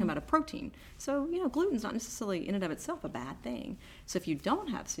 right? We're talking about a protein. So, gluten's not necessarily in and of itself a bad thing. So if you don't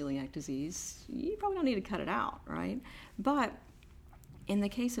have celiac disease, you probably don't need to cut it out, right? But in the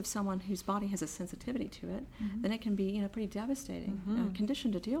case of someone whose body has a sensitivity to it, then it can be, pretty devastating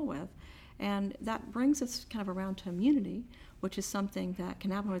condition to deal with. And that brings us kind of around to immunity, which is something that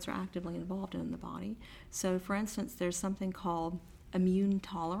cannabinoids are actively involved in the body. So, for instance, there's something called immune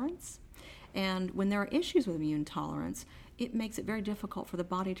tolerance. And when there are issues with immune tolerance, it makes it very difficult for the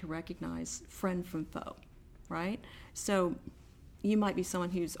body to recognize friend from foe, right? So you might be someone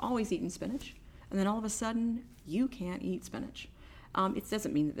who's always eaten spinach, and then all of a sudden you can't eat spinach. It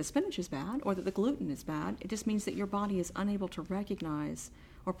doesn't mean that the spinach is bad or that the gluten is bad. It just means that your body is unable to recognize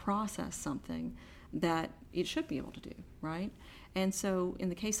or process something that it should be able to do, right? And so in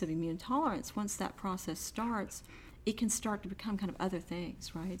the case of immune tolerance, once that process starts, it can start to become kind of other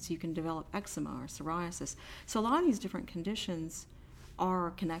things, right? So you can develop eczema or psoriasis. So a lot of these different conditions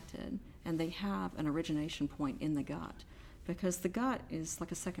are connected, and they have an origination point in the gut, because the gut is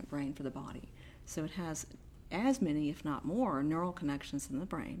like a second brain for the body. So it has as many, if not more, neural connections in the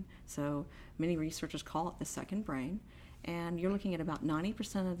brain. So many researchers call it the second brain, and you're looking at about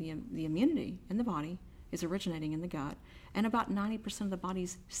 90% of the immunity in the body is originating in the gut, and about 90% of the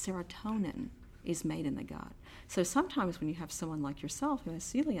body's serotonin is made in the gut. So sometimes when you have someone like yourself who has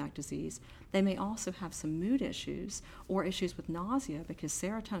celiac disease, they may also have some mood issues or issues with nausea, because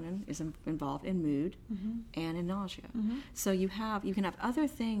serotonin is involved in mood and in nausea. So you can have other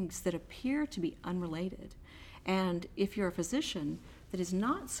things that appear to be unrelated. And if you're a physician that is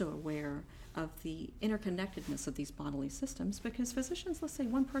not so aware of the interconnectedness of these bodily systems, because physicians, let's say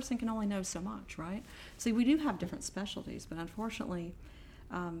one person can only know so much, right? So we do have different specialties, but unfortunately,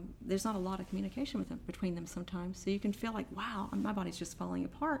 there's not a lot of communication between them sometimes. So you can feel like, wow, my body's just falling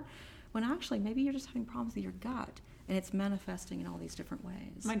apart, when actually maybe you're just having problems with your gut, and it's manifesting in all these different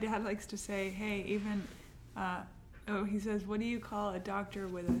ways. My dad likes to say, hey, even, he says, what do you call a doctor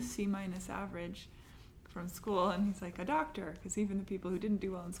with a C- average? from school, and he's like, a doctor, because even the people who didn't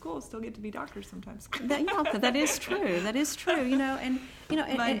do well in school still get to be doctors sometimes. That is true. That is true.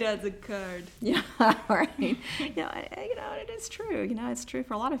 My dad's a card. Yeah, right. It is true. It's true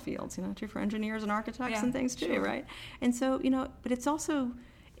for a lot of fields. True for engineers and architects and things too, sure. right? And so, but it's also,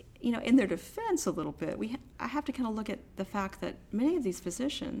 in their defense a little bit, I have to kind of look at the fact that many of these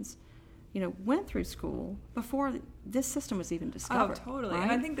physicians, went through school before this system was even discovered. Oh, totally. Right?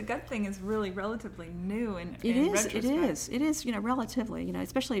 And I think the gut thing is really relatively new in retrospect. It is, relatively,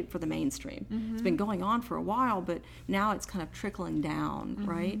 especially for the mainstream. Mm-hmm. It's been going on for a while, but now it's kind of trickling down, mm-hmm.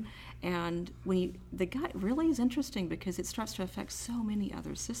 right? And the gut really is interesting because it starts to affect so many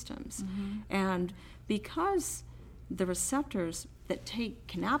other systems. Mm-hmm. And because the receptors that take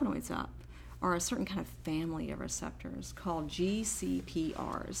cannabinoids up are a certain kind of family of receptors called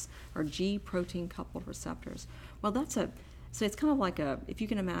GCPRs, or G protein coupled receptors. Well, so it's kind of like if you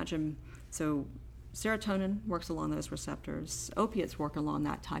can imagine, so serotonin works along those receptors, opiates work along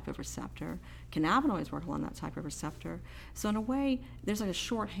that type of receptor, cannabinoids work along that type of receptor. So in a way, there's like a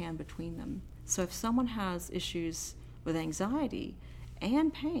shorthand between them. So if someone has issues with anxiety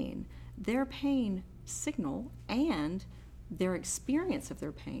and pain, their pain signal and their experience of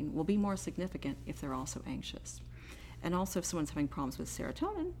their pain will be more significant if they're also anxious. And also if someone's having problems with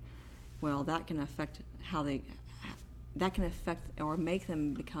serotonin, well, that can affect or make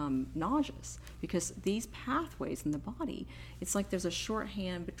them become nauseous, because these pathways in the body, it's like there's a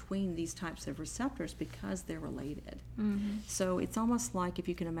shorthand between these types of receptors because they're related. Mm-hmm. So it's almost like if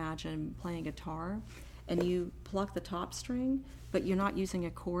you can imagine playing guitar and you pluck the top string, but you're not using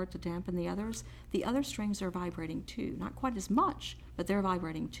a cord to dampen the other strings are vibrating too. Not quite as much, but they're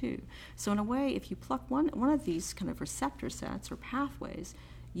vibrating too. So in a way, if you pluck one of these kind of receptor sets or pathways,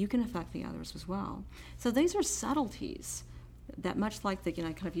 you can affect the others as well. So these are subtleties that, much like the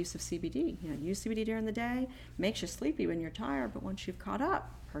kind of use of CBD. Use CBD during the day, makes you sleepy when you're tired, but once you've caught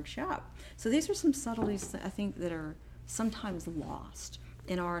up, perks you up. So these are some subtleties that I think that are sometimes lost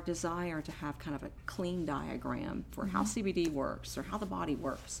in our desire to have kind of a clean diagram for how CBD works or how the body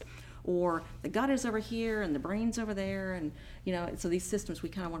works, or the gut is over here and the brain's over there, and so these systems we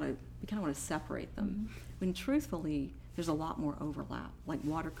kind of want to separate them. When truthfully, there's a lot more overlap. Like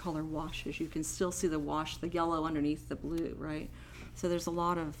watercolor washes, you can still see the yellow underneath the blue, right? So there's a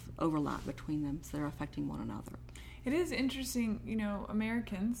lot of overlap between them, so they're affecting one another. It is interesting,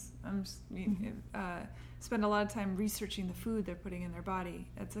 Americans spend a lot of time researching the food they're putting in their body.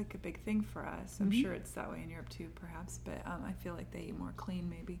 That's like a big thing for us. I'm sure it's that way in Europe too, perhaps, but I feel like they eat more clean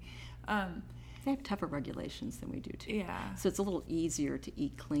maybe. They have tougher regulations than we do too. Yeah. So it's a little easier to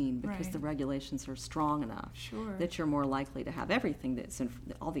eat clean because the regulations are strong enough that you're more likely to have everything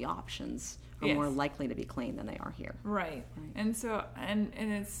all the options are more likely to be clean than they are here. Right. And so, and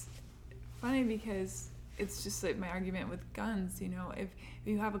it's funny because it's just like my argument with guns, if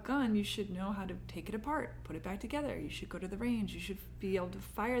you have a gun, you should know how to take it apart, put it back together. You should go to the range. You should be able to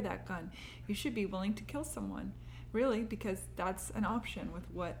fire that gun. You should be willing to kill someone, really, because that's an option with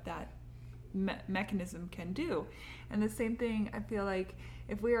what that mechanism can do. And the same thing, I feel like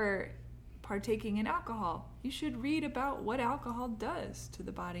if we are partaking in alcohol, you should read about what alcohol does to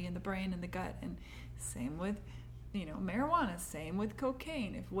the body and the brain and the gut. And same with marijuana, same with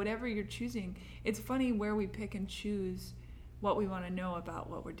cocaine. If whatever you're choosing, it's funny where we pick and choose what we want to know about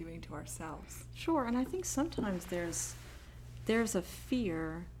what we're doing to ourselves. Sure, and I think sometimes there's a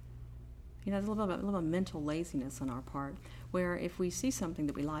fear, a little bit of mental laziness on our part, where if we see something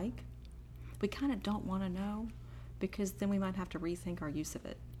that we like, we kind of don't want to know, because then we might have to rethink our use of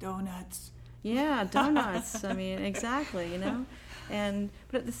it. Donuts. Yeah, donuts. I mean, exactly,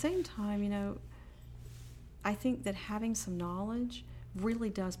 but at the same time, I think that having some knowledge really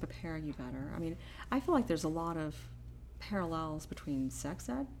does prepare you better. I mean, I feel like there's a lot of parallels between sex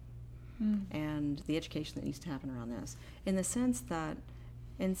ed and the education that needs to happen around this, in the sense that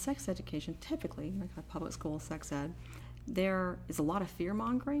in sex education, typically, like a public school sex ed, there is a lot of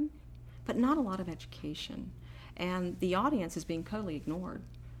fear-mongering, but not a lot of education. And the audience is being totally ignored.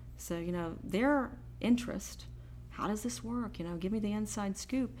 So, their interest, how does this work? Give me the inside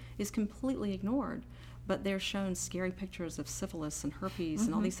scoop, is completely ignored. But they're shown scary pictures of syphilis and herpes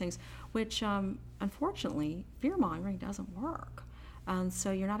and all these things, which, unfortunately, fear-mongering doesn't work. And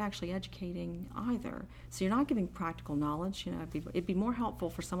so you're not actually educating either. So you're not giving practical knowledge. It'd be more helpful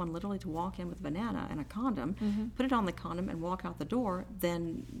for someone literally to walk in with a banana and a condom, put it on the condom, and walk out the door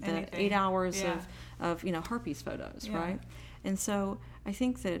than the 8 hours of herpes photos, right? And so I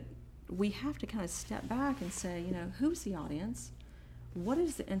think that we have to kind of step back and say, who's the audience? What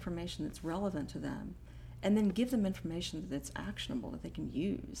is the information that's relevant to them? and then give them information that's actionable that they can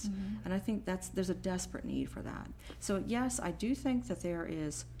use. And I think there's a desperate need for that. So yes, I do think that there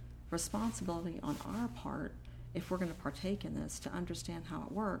is responsibility on our part if we're going to partake in this to understand how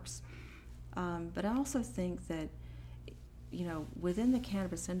it works. But I also think that, within the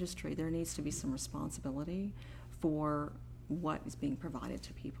cannabis industry, there needs to be some responsibility for what is being provided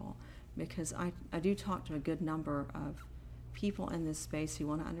to people, because I do talk to a good number of people in this space who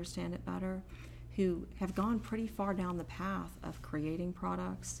want to understand it better, who have gone pretty far down the path of creating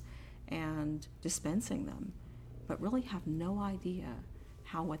products and dispensing them, but really have no idea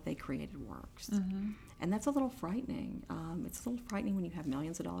how what they created works. And that's a little frightening. It's a little frightening when you have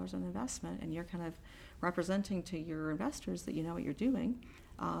millions of dollars in investment and you're kind of representing to your investors that you know what you're doing.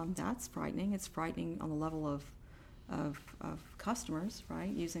 That's frightening. It's frightening on the level of customers, right,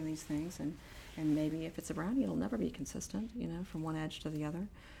 using these things. And maybe if it's a brownie, it'll never be consistent, from one edge to the other.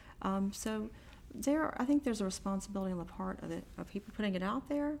 So I think there's a responsibility on the part of people putting it out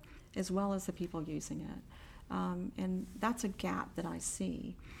there as well as the people using it. And that's a gap that I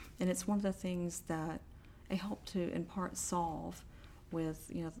see. And it's one of the things that I hope to, in part, solve with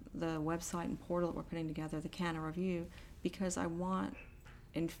the website and portal that we're putting together, the Canna Review, because I want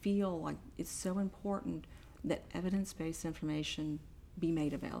and feel like it's so important that evidence-based information be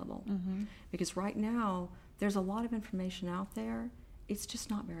made available. Because right now, there's a lot of information out there. It's just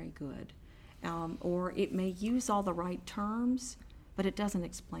not very good. Or it may use all the right terms, but it doesn't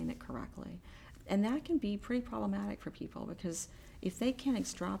explain it correctly. And that can be pretty problematic for people, because if they can't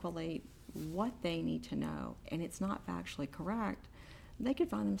extrapolate what they need to know and it's not factually correct, they could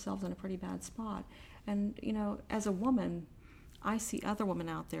find themselves in a pretty bad spot. And, as a woman, I see other women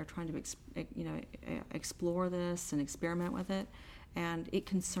out there trying to, explore this and experiment with it. And it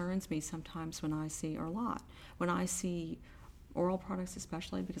concerns me sometimes when I see oral products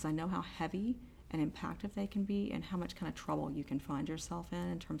especially, because I know how heavy and impactful they can be and how much kind of trouble you can find yourself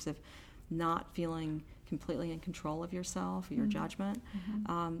in terms of not feeling completely in control of yourself or your judgment,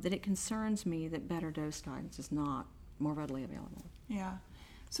 that it concerns me that better dose guidance is not more readily available. Yeah.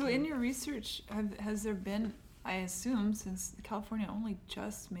 So in your research, has there been, I assume, since California only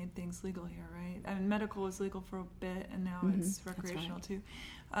just made things legal here, right? I mean, medical was legal for a bit, and now it's recreational too.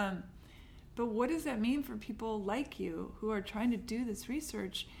 But what does that mean for people like you who are trying to do this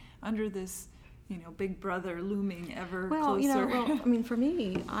research under this, big brother looming ever closer? For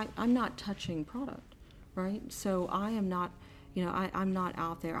me, I'm not touching product, right? So I am not, I'm not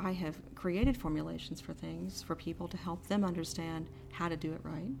out there. I have created formulations for things for people to help them understand how to do it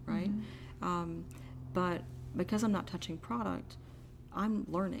right? But because I'm not touching product, I'm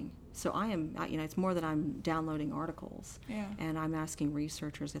learning. So I am, it's more that I'm downloading articles, and I'm asking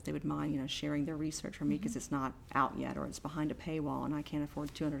researchers if they would mind, sharing their research for me, because it's not out yet, or it's behind a paywall, and I can't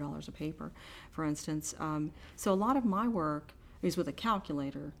afford $200 a paper, for instance. So a lot of my work is with a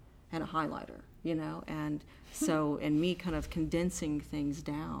calculator and a highlighter, and so, and me kind of condensing things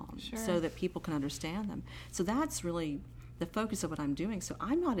down so that people can understand them. So that's really the focus of what I'm doing. So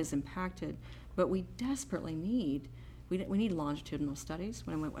I'm not as impacted, but we desperately need longitudinal studies.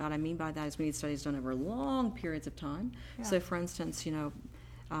 What I mean by that is we need studies done over long periods of time. So, for instance,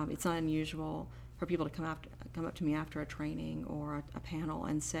 it's not unusual for people to come up to me after a training or a panel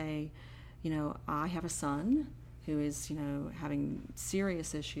and say, I have a son who is, having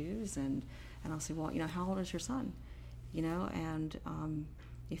serious issues, and I'll say, well, how old is your son? And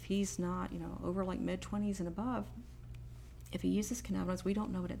if he's not, over like mid-20s and above, if he uses cannabinoids, we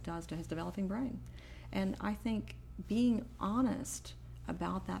don't know what it does to his developing brain. And I think being honest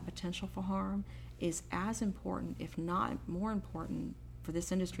about that potential for harm is as important, if not more important, for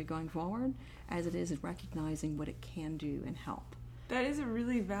this industry going forward as it is recognizing what it can do and help. That is a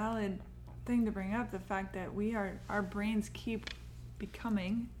really valid thing to bring up, the fact that our brains keep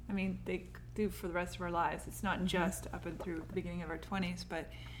becoming, they do for the rest of our lives. It's not just up and through the beginning of our 20s, but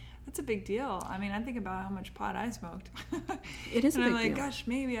that's a big deal. I think about how much pot I smoked. It is a big deal. And I'm like, gosh,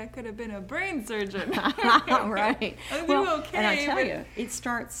 maybe I could have been a brain surgeon. Right. Okay. And I tell you, it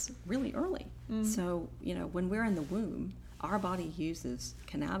starts really early. So, when we're in the womb, our body uses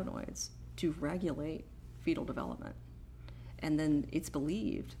cannabinoids to regulate fetal development. And then it's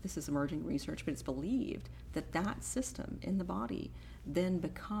believed, this is emerging research, but it's believed that that system in the body then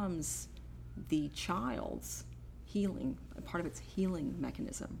becomes the child's healing, part of its healing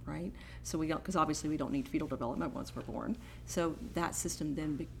mechanism, right? So because obviously we don't need fetal development once we're born. So that system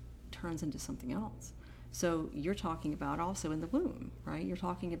then turns into something else. So you're talking about also in the womb, right? You're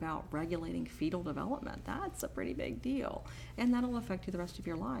talking about regulating fetal development. That's a pretty big deal. And that'll affect you the rest of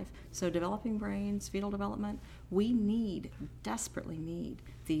your life. So developing brains, fetal development, we desperately need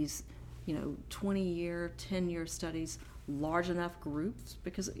these 20-year, 10-year studies, large enough groups.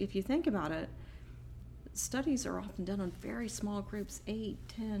 Because if you think about it, studies are often done on very small groups, 8,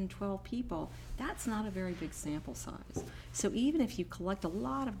 10, 12 people. That's not a very big sample size. So even if you collect a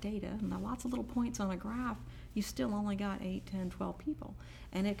lot of data, and lots of little points on a graph, you still only got 8, 10, 12 people.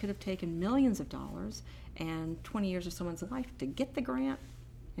 And it could have taken millions of dollars and 20 years of someone's life to get the grant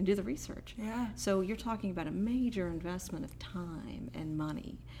and do the research. Yeah. So you're talking about a major investment of time and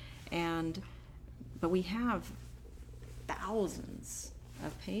money. But we have thousands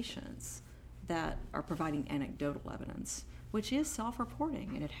of patients that are providing anecdotal evidence, which is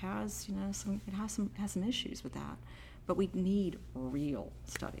self-reporting, and it has some issues with that. But we need real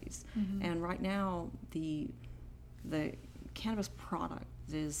studies. Mm-hmm. And right now, the cannabis product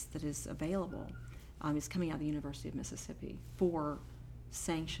that is available is coming out of the University of Mississippi for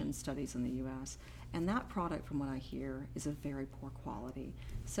sanctioned studies in the U.S. And that product, from what I hear, is of very poor quality.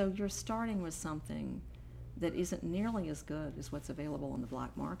 So you're starting with something that isn't nearly as good as what's available in the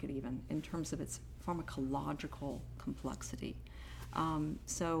black market, even in terms of its pharmacological complexity.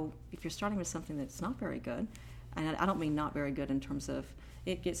 So if you're starting with something that's not very good, and I don't mean not very good in terms of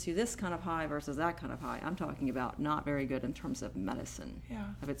it gets you this kind of high versus that kind of high. I'm talking about not very good in terms of medicine,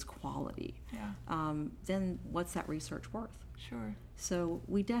 of its quality. Yeah. Then what's that research worth? Sure. So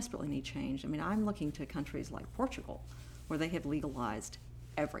we desperately need change. I mean, I'm looking to countries like Portugal, where they have legalized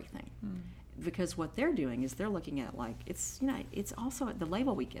everything. Mm. Because what they're doing is they're looking at it's also the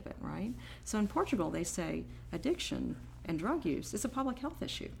label we give it, right? So in Portugal, they say addiction and drug use is a public health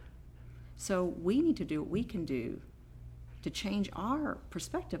issue. So we need to do what we can do to change our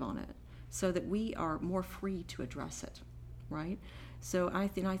perspective on it so that we are more free to address it, right? So I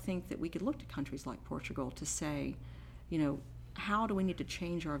think that we could look to countries like Portugal to say, how do we need to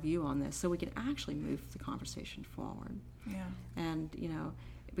change our view on this so we can actually move the conversation forward? Yeah. And,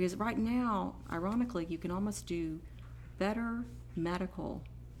 because right now, ironically, you can almost do better medical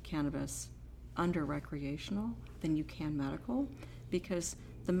cannabis under recreational than you can medical, because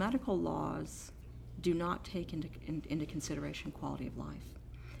the medical laws do not take into consideration quality of life.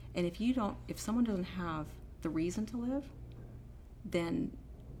 And if someone doesn't have the reason to live, then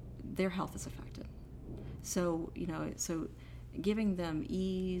their health is affected. So, so giving them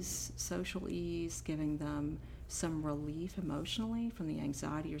ease, social ease, giving them some relief emotionally from the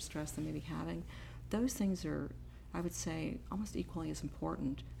anxiety or stress they may be having, those things are, I would say, almost equally as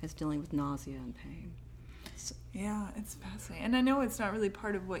important as dealing with nausea and pain. So, yeah, it's fascinating. And I know it's not really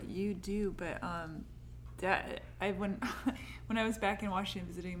part of what you do, but when I was back in Washington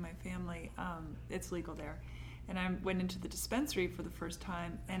visiting my family, it's legal there. And I went into the dispensary for the first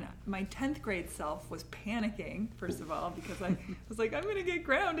time, and my 10th grade self was panicking, first of all, because I was like, I'm going to get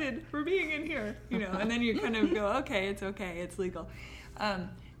grounded for being in here, and then you kind of go, okay, it's legal. But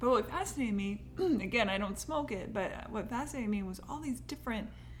what fascinated me, again, I don't smoke it, but what fascinated me was all these different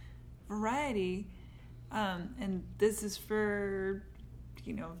variety, and this is for,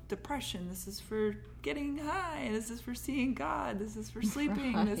 depression, this is for getting high, this is for seeing God, this is for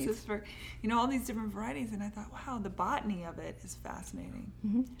sleeping, right. This is for, all these different varieties. And I thought, wow, the botany of it is fascinating.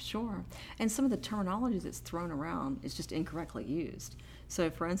 Mm-hmm. Sure. And some of the terminology that's thrown around is just incorrectly used.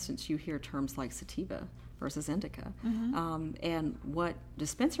 So, for instance, you hear terms like sativa versus indica. Mm-hmm. And what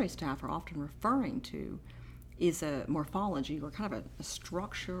dispensary staff are often referring to is a morphology or kind of a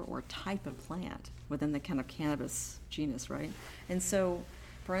structure or a type of plant within the kind of cannabis genus, right? And so,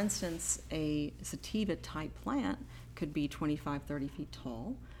 for instance, a sativa-type plant could be 25, 30 feet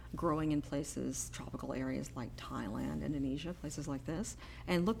tall, growing in places, tropical areas like Thailand, Indonesia, places like this,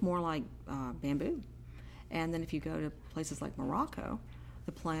 and look more like bamboo. And then if you go to places like Morocco,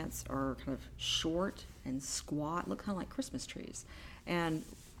 the plants are kind of short and squat, look kind of like Christmas trees. And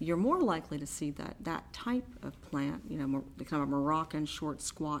you're more likely to see that type of plant, the kind of a Moroccan short,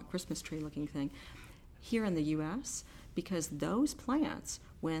 squat, Christmas tree-looking thing, here in the U.S., because those plants,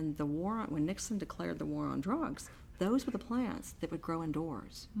 when Nixon declared the war on drugs, those were the plants that would grow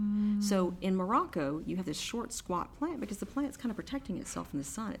indoors. Mm. So in Morocco, you have this short, squat plant because the plant's kind of protecting itself from the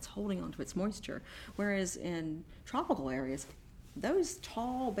sun. It's holding onto its moisture. Whereas in tropical areas, those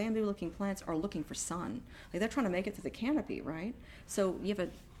tall bamboo-looking plants are looking for sun. They're trying to make it through the canopy, right? So you have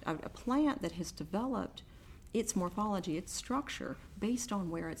a plant that has developed its morphology, its structure, based on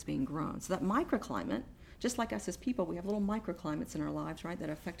where it's being grown. So that microclimate, just like us as people, we have little microclimates in our lives, right, that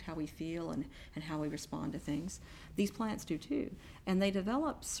affect how we feel and how we respond to things. These plants do too. And they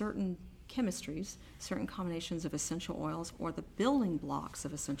develop certain chemistries, certain combinations of essential oils, or the building blocks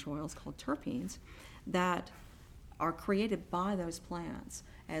of essential oils called terpenes, that are created by those plants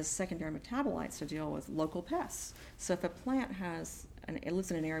as secondary metabolites to deal with local pests. So if a plant has it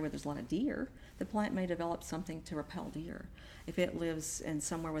lives in an area where there's a lot of deer, the plant may develop something to repel deer. If it lives in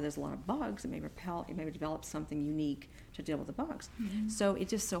somewhere where there's a lot of bugs, it may develop something unique to deal with the bugs. Mm-hmm. So it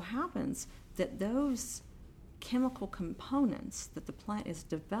just so happens that those chemical components that the plant is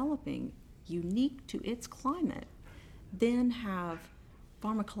developing unique to its climate then have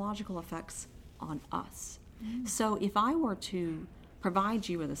pharmacological effects on us. Mm. So if I were to provide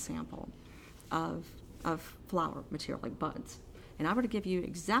you with a sample of flower material, like buds, and I were to give you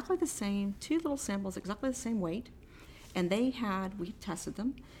exactly the same, 2 little samples, exactly the same weight, and we tested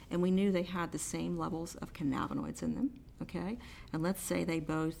them, and we knew they had the same levels of cannabinoids in them, okay? And let's say they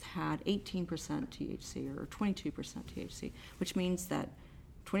both had 18% THC or 22% THC, which means that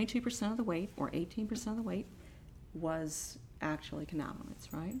 22% of the weight or 18% of the weight was actually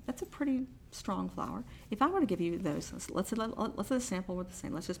cannabinoids, right? That's a pretty strong flower. If I were to give you those, let's say the sample were the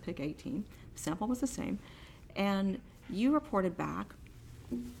same. Let's just pick 18. The sample was the same. And you reported back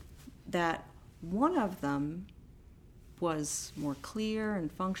that one of them was more clear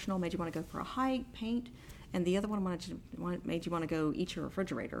and functional, made you want to go for a hike, paint, and the other one made you want to go eat your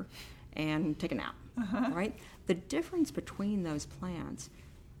refrigerator and take a nap, right? The difference between those plants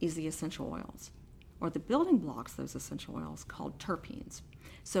is the essential oils, or the building blocks of those essential oils called terpenes.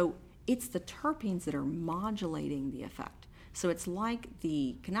 So it's the terpenes that are modulating the effect. So it's like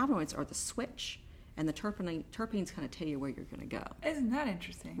the cannabinoids are the switch, and the terpenes kind of tell you where you're going to go. Isn't that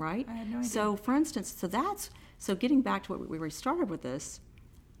interesting? Right? I had no idea. So, for instance, so getting back to what we started with this,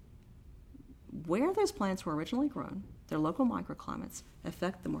 where those plants were originally grown, their local microclimates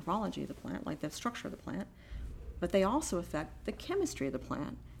affect the morphology of the plant, like the structure of the plant, but they also affect the chemistry of the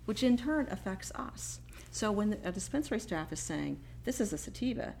plant, which in turn affects us. So when a dispensary staff is saying, this is a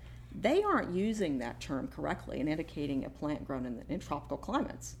sativa, they aren't using that term correctly and indicating a plant grown in tropical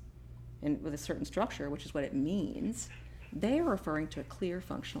climates and with a certain structure, which is what it means. They are referring to a clear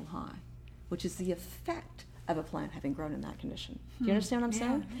functional high, which is the effect of a plant having grown in that condition. Do you understand what I'm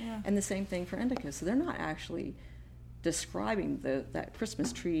saying? Yeah. And the same thing for indica. So they're not actually describing that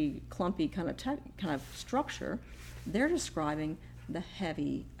Christmas tree clumpy kind of structure. They're describing the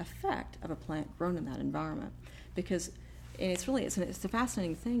heavy effect of a plant grown in that environment. Because, and it's a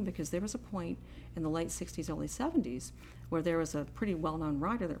fascinating thing, because there was a point in the late 60s, early 70s, where there was a pretty well-known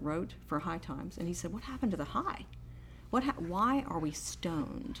writer that wrote for High Times, and he said, what happened to the high? Why are we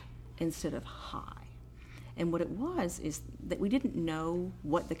stoned instead of high? And what it was is that we didn't know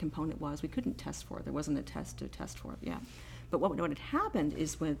what the component was. We couldn't test for it. There wasn't a test to test for it yet. But what had happened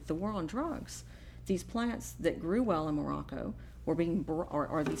is, with the war on drugs, these plants that grew well in Morocco were being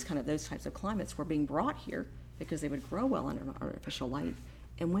or those types of climates were being brought here because they would grow well under artificial light.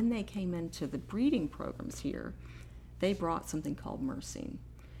 And when they came into the breeding programs here, they brought something called myrcene.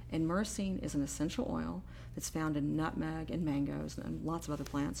 And myrcene is an essential oil that's found in nutmeg and mangoes and lots of other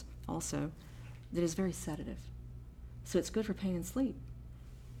plants also, that is very sedative. So it's good for pain and sleep.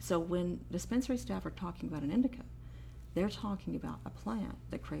 So when dispensary staff are talking about an indica, they're talking about a plant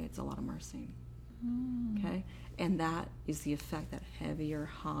that creates a lot of myrcene. Okay? And that is the effect, that heavier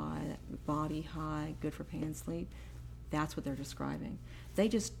high, that body high, good for pain and sleep. That's what they're describing. They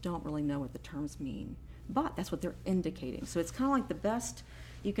just don't really know what the terms mean, but that's what they're indicating. So it's kind of like the best,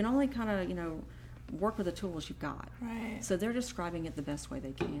 you can only kind of, work with the tools you've got. Right. So they're describing it the best way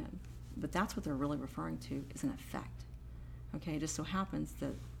they can. But that's what they're really referring to, is an effect. Okay, it just so happens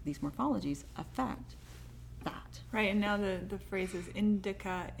that these morphologies affect that. Right, and now the phrase is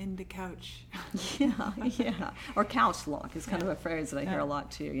indica, couch. yeah. Or couch lock is kind of a phrase that I hear a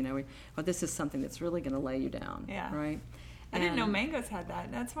lot too. But this is something that's really going to lay you down. Yeah. Right? I didn't know mangoes had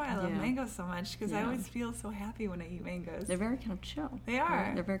that. That's why I love mangoes so much, because I always feel so happy when I eat mangoes. They're very kind of chill. They are.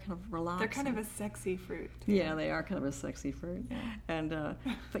 Right? They're very kind of relaxed. They're kind of a sexy fruit, too. Yeah, they are kind of a sexy fruit. Yeah. And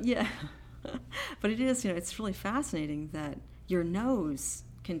but yeah, but it is, it's really fascinating that your nose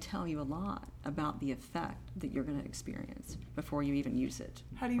can tell you a lot about the effect that you're going to experience before you even use it.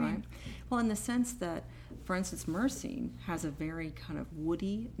 How do you mean? Well, in the sense that, for instance, myrcene has a very kind of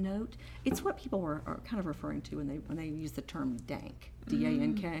woody note. It's what people are kind of referring to when they use the term dank,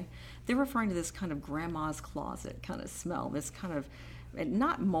 D-A-N-K. They're referring to this kind of grandma's closet kind of smell, this kind of,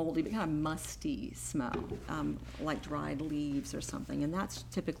 not moldy, but kind of musty smell, like dried leaves or something, and that's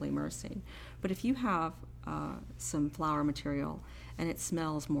typically myrcene. But if you have some flower material and it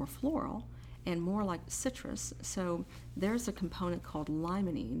smells more floral and more like citrus, so there's a component called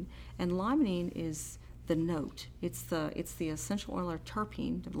limonene, and limonene is the note. It's the essential oil or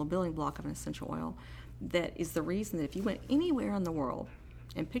terpene, the building block of an essential oil, that is the reason that if you went anywhere in the world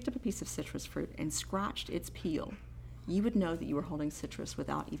and picked up a piece of citrus fruit and scratched its peel, you would know that you were holding citrus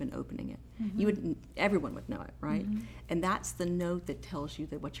without even opening it. Mm-hmm. Everyone would know it, right? Mm-hmm. And that's the note that tells you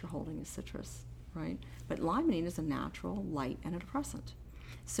that what you're holding is citrus, right? But limonene is a natural light antidepressant.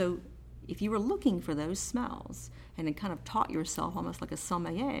 So if you were looking for those smells and then kind of taught yourself almost like a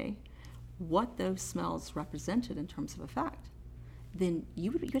sommelier what those smells represented in terms of effect, then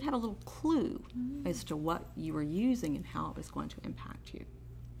you'd have a little clue as to what you were using and how it was going to impact you.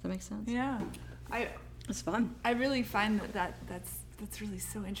 Does that make sense? Yeah. It's fun. I really find that's really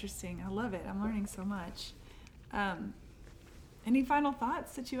so interesting. I love it. I'm learning so much. Any final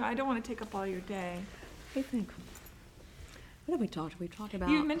thoughts I don't want to take up all your day. I think. What have we talked? We talked about.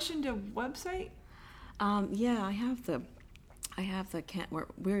 You mentioned a website. Yeah, I have the.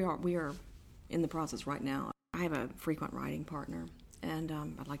 We are in the process right now. I have a frequent writing partner, and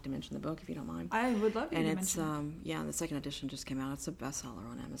I'd like to mention the book if you don't mind. I would love you to mention. And the second edition just came out. It's a bestseller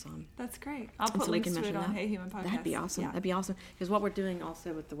on Amazon. That's great. I'll put links to it on Hey Human Podcast. That'd be awesome. Yeah. That'd be awesome. Because what we're doing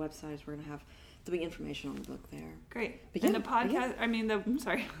also with the website is we're going to have there'll be information on the book there. Great. And the podcast.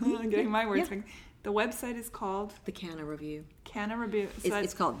 Sorry, I'm getting my words. Yeah. The website is called The Canna Review. Canna Review. So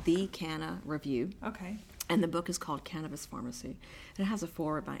it's called The Canna Review. Okay. And the book is called Cannabis Pharmacy. And it has a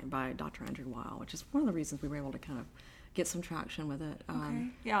foreword by Dr. Andrew Weil, which is one of the reasons we were able to kind of get some traction with it. Okay.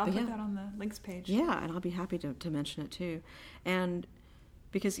 Yeah, I'll put that on the links page. Yeah, and I'll be happy to mention it too. And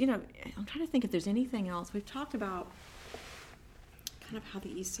because, I'm trying to think if there's anything else. We've talked about kind of how the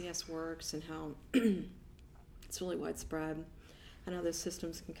ECS works and how it's really widespread and how those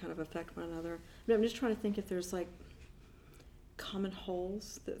systems can kind of affect one another. But I'm just trying to think if there's like common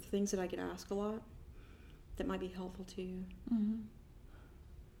holes, things that I get asked a lot that might be helpful to you. Mm-hmm.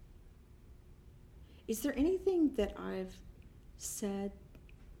 Is there anything that I've said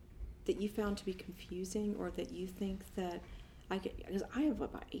that you found to be confusing, or that you think that because I have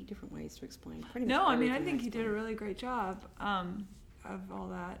about 8 different ways to explain pretty much I think you did a really great job of all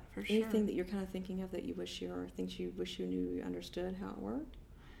that, for sure. Anything that you're kind of thinking of that you wish things you wish you knew you understood how it worked?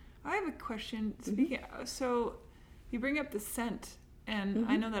 I have a question. So you bring up the scent, and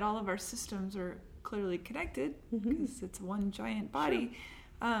I know that all of our systems are clearly connected because it's one giant body.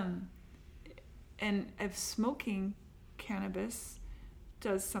 Sure. And if smoking cannabis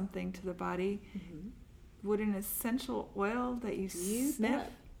does something to the body, would an essential oil that you sniff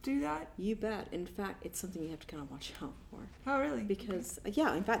do that? You bet. In fact, it's something you have to kind of watch out for. Oh, really? Because,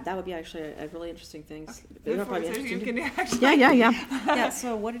 in fact, that would be actually a really interesting thing. Okay. Yeah.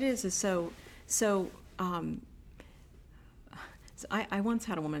 So what it is I once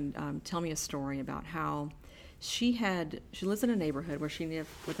had a woman tell me a story about how she lives in a neighborhood where she lived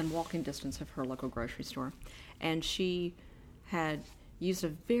within walking distance of her local grocery store, and she had used a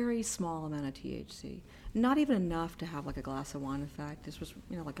very small amount of THC, not even enough to have like a glass of wine effect. This was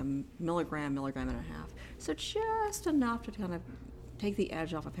like a milligram and a half, so just enough to kind of take the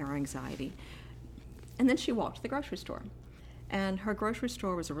edge off of her anxiety. And then she walked to the grocery store, and her grocery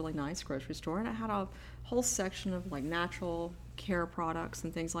store was a really nice grocery store, and it had a whole section of like natural care products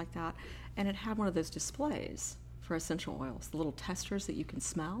and things like that, and it had one of those displays for essential oils, the little testers that you can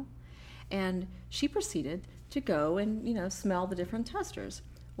smell. And she proceeded to go and smell the different testers.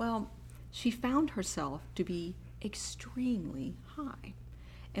 Well, she found herself to be extremely high,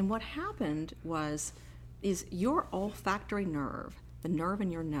 and what happened is your olfactory nerve, the nerve in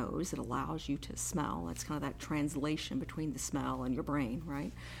your nose that allows you to smell, that's kind of that translation between the smell and your brain,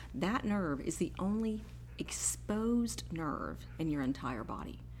 right? That nerve is the only exposed nerve in your entire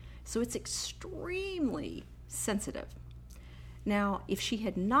body. So it's extremely sensitive. Now, if she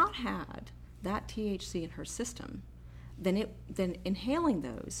had not had that THC in her system, then inhaling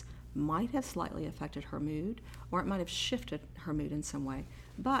those might have slightly affected her mood, or it might have shifted her mood in some way.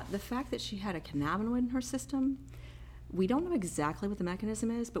 But the fact that she had a cannabinoid in her system, we don't know exactly what the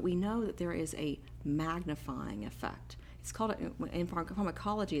mechanism is, but we know that there is a magnifying effect. It's called, in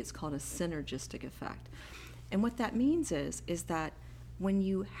pharmacology, it's called a synergistic effect. And what that means is that when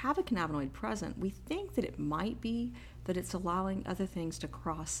you have a cannabinoid present, we think that it might be that it's allowing other things to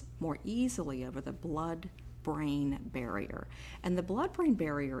cross more easily over the blood-brain barrier. And the blood-brain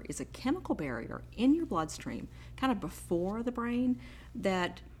barrier is a chemical barrier in your bloodstream, kind of before the brain,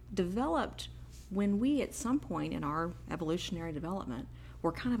 that developed when we, at some point in our evolutionary development,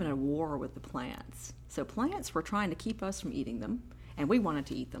 were kind of in a war with the plants. So plants were trying to keep us from eating them, and we wanted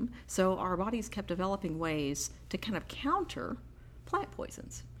to eat them. So our bodies kept developing ways to kind of counter plant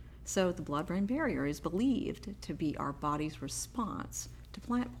poisons. So the blood-brain barrier is believed to be our body's response to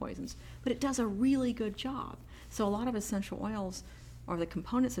plant poisons, but it does a really good job. So a lot of essential oils, or the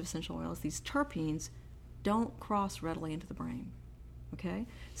components of essential oils, these terpenes, don't cross readily into the brain. Okay?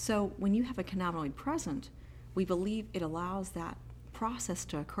 So when you have a cannabinoid present, we believe it allows that process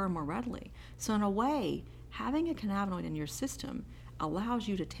to occur more readily. So in a way, having a cannabinoid in your system allows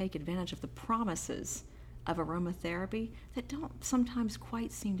you to take advantage of the promises of aromatherapy that don't sometimes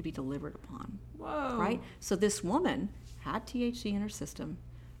quite seem to be delivered upon. Whoa. Right? So this woman had THC in her system,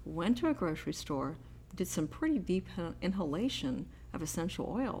 went to a grocery store, did some pretty deep inhalation of essential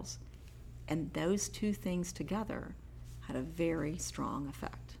oils, and those two things together had a very strong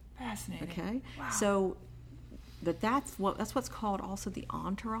effect. Fascinating. Okay? Wow. So that's what's called also the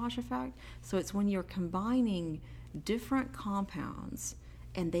entourage effect. So it's when you're combining different compounds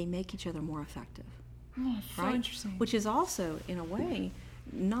and they make each other more effective. Oh, so right? interesting. Which is also, in a way,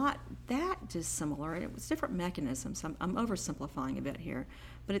 not that dissimilar. It was different mechanisms. I'm oversimplifying a bit here,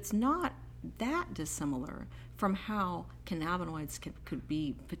 but it's not that dissimilar from how cannabinoids could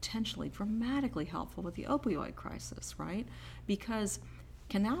be potentially dramatically helpful with the opioid crisis, right? Because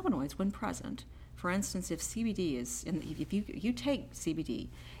cannabinoids, when present, for instance, if CBD is, if you take CBD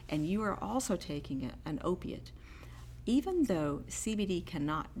and you are also taking an opiate, even though CBD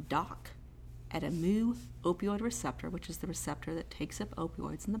cannot dock at a mu opioid receptor, which is the receptor that takes up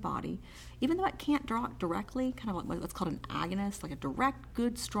opioids in the body, even though it can't dock directly, kind of like what's called an agonist, like a direct,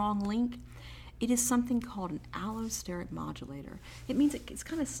 good, strong link, it is something called an allosteric modulator. It means it's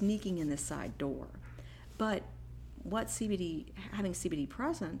kind of sneaking in the side door. But what having CBD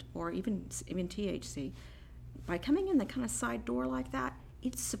present, or even THC, by coming in the kind of side door like that,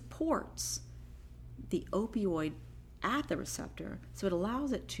 it supports the opioid at the receptor, so it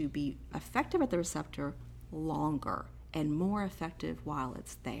allows it to be effective at the receptor longer and more effective while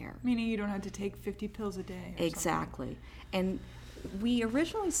it's there. Meaning you don't have to take 50 pills a day. Exactly. And we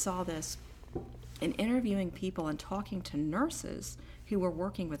originally saw this in interviewing people and talking to nurses who were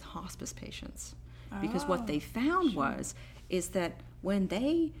working with hospice patients. Because what they found is that when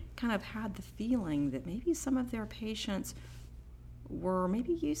they kind of had the feeling that maybe some of their patients were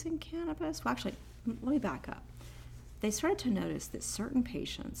maybe using cannabis, well, actually, let me back up. They started to notice that certain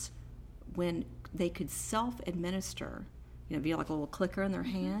patients, when they could self-administer, via like a little clicker in their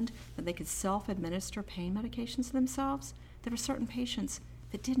hand, that they could self-administer pain medications to themselves, there were certain patients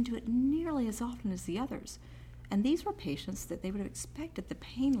that didn't do it nearly as often as the others. And these were patients that they would have expected the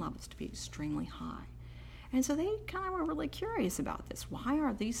pain levels to be extremely high. And so they kind of were really curious about this. Why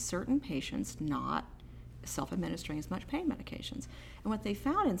are these certain patients not self-administering as much pain medications? And what they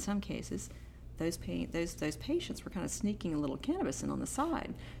found in some cases, those patients were kind of sneaking a little cannabis in on the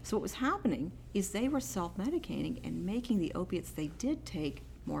side. So what was happening is they were self-medicating and making the opiates they did take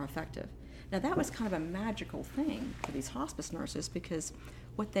more effective. Now that was kind of a magical thing for these hospice nurses, because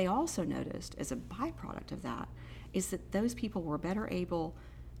what they also noticed as a byproduct of that is that those people were better able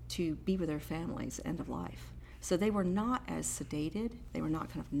to be with their families end of life. So they were not as sedated, they were not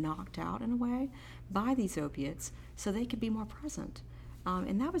kind of knocked out in a way by these opiates, so they could be more present.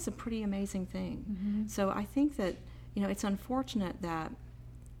 And that was a pretty amazing thing. Mm-hmm. So I think that, it's unfortunate that,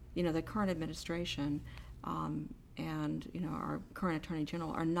 the current administration and, our current Attorney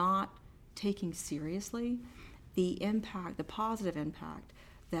General are not taking seriously the positive impact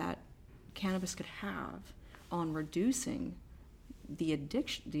that cannabis could have on reducing the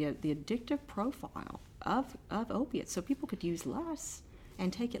addictive profile of opiates, so people could use less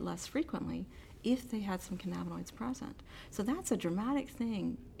and take it less frequently if they had some cannabinoids present. So that's a dramatic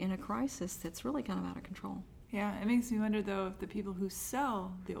thing in a crisis that's really kind of out of control. Yeah, it makes me wonder, though, if the people who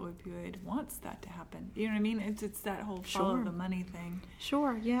sell the opioid wants that to happen. You know what I mean? It's that whole follow the money thing.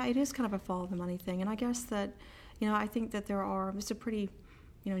 Sure, yeah, it is kind of a follow the money thing. And I guess that, I think that it's a pretty,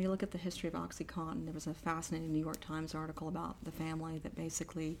 you look at the history of OxyContin. There was a fascinating New York Times article about the family that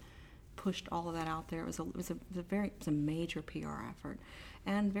basically pushed all of that out there. It was a major PR effort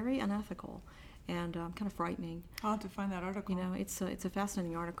and very unethical and kind of frightening. I'll have to find that article. It's a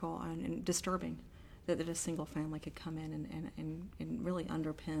fascinating article and disturbing that a single family could come in and really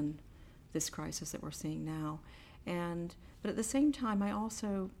underpin this crisis that we're seeing now. But at the same time,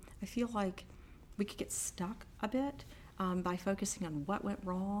 I feel like we could get stuck a bit by focusing on what went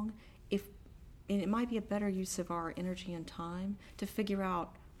wrong. And it might be a better use of our energy and time to figure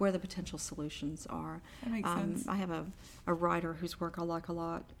out where the potential solutions are. That makes sense. I have a writer whose work I like a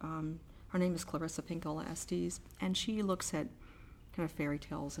lot. Her name is Clarissa Pinkola Estes, and she looks at kind of fairy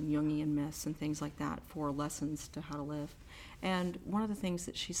tales and Jungian myths and things like that for lessons to how to live. And one of the things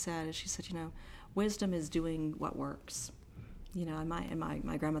that she said, wisdom is doing what works. And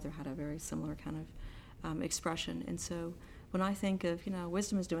my grandmother had a very similar kind of expression. And so when I think of,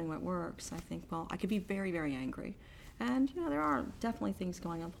 wisdom is doing what works, I think, well, I could be very, very angry. And, there are definitely things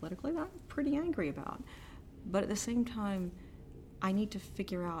going on politically that I'm pretty angry about. But at the same time, I need to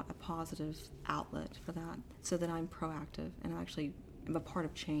figure out a positive outlet for that so that I'm proactive and I actually am a part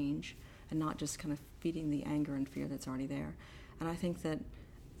of change and not just kind of feeding the anger and fear that's already there. And I think that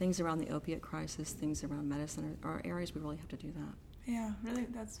things around the opiate crisis, things around medicine are areas we really have to do that. Yeah, really,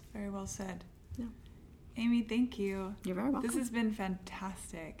 that's very well said. Yeah. Amy, thank you. You're very welcome. This has been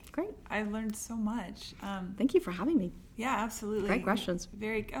fantastic. Great. I learned so much. Thank you for having me. Yeah, absolutely. Great questions.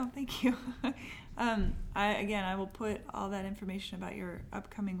 Thank you. I will put all that information about your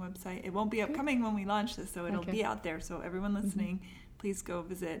upcoming website. It won't be upcoming when we launch this, so it'll be out there. So everyone listening, please go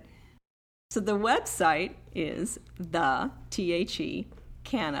visit. So the website is the Canna,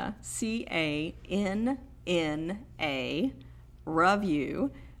 CANNA,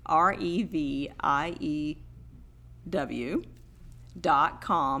 Review,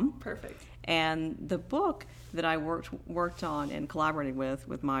 REVIEW.com. Perfect. And the book that I worked on and collaborated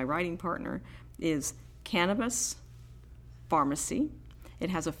with my writing partner is Cannabis Pharmacy.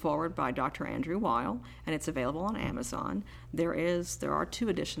 It has a foreword by Dr. Andrew Weil, and it's available on Amazon. There are 2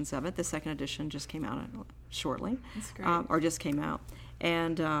 editions of it. The second edition just came out shortly. That's great. Or just came out.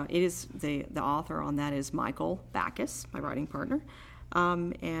 And it is the author on that is Michael Backus, my writing partner.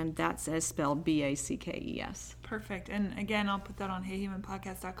 And that's spelled Backes. Perfect. And again, I'll put that on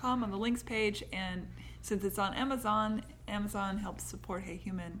HeyHumanPodcast.com on the links page. And since it's on Amazon, Amazon helps support Hey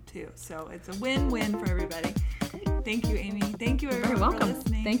Human too. So it's a win-win for everybody. Thank you, Amy. Thank you, everyone, You're very welcome. for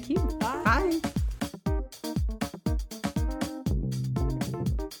listening. Thank you. Bye. Bye.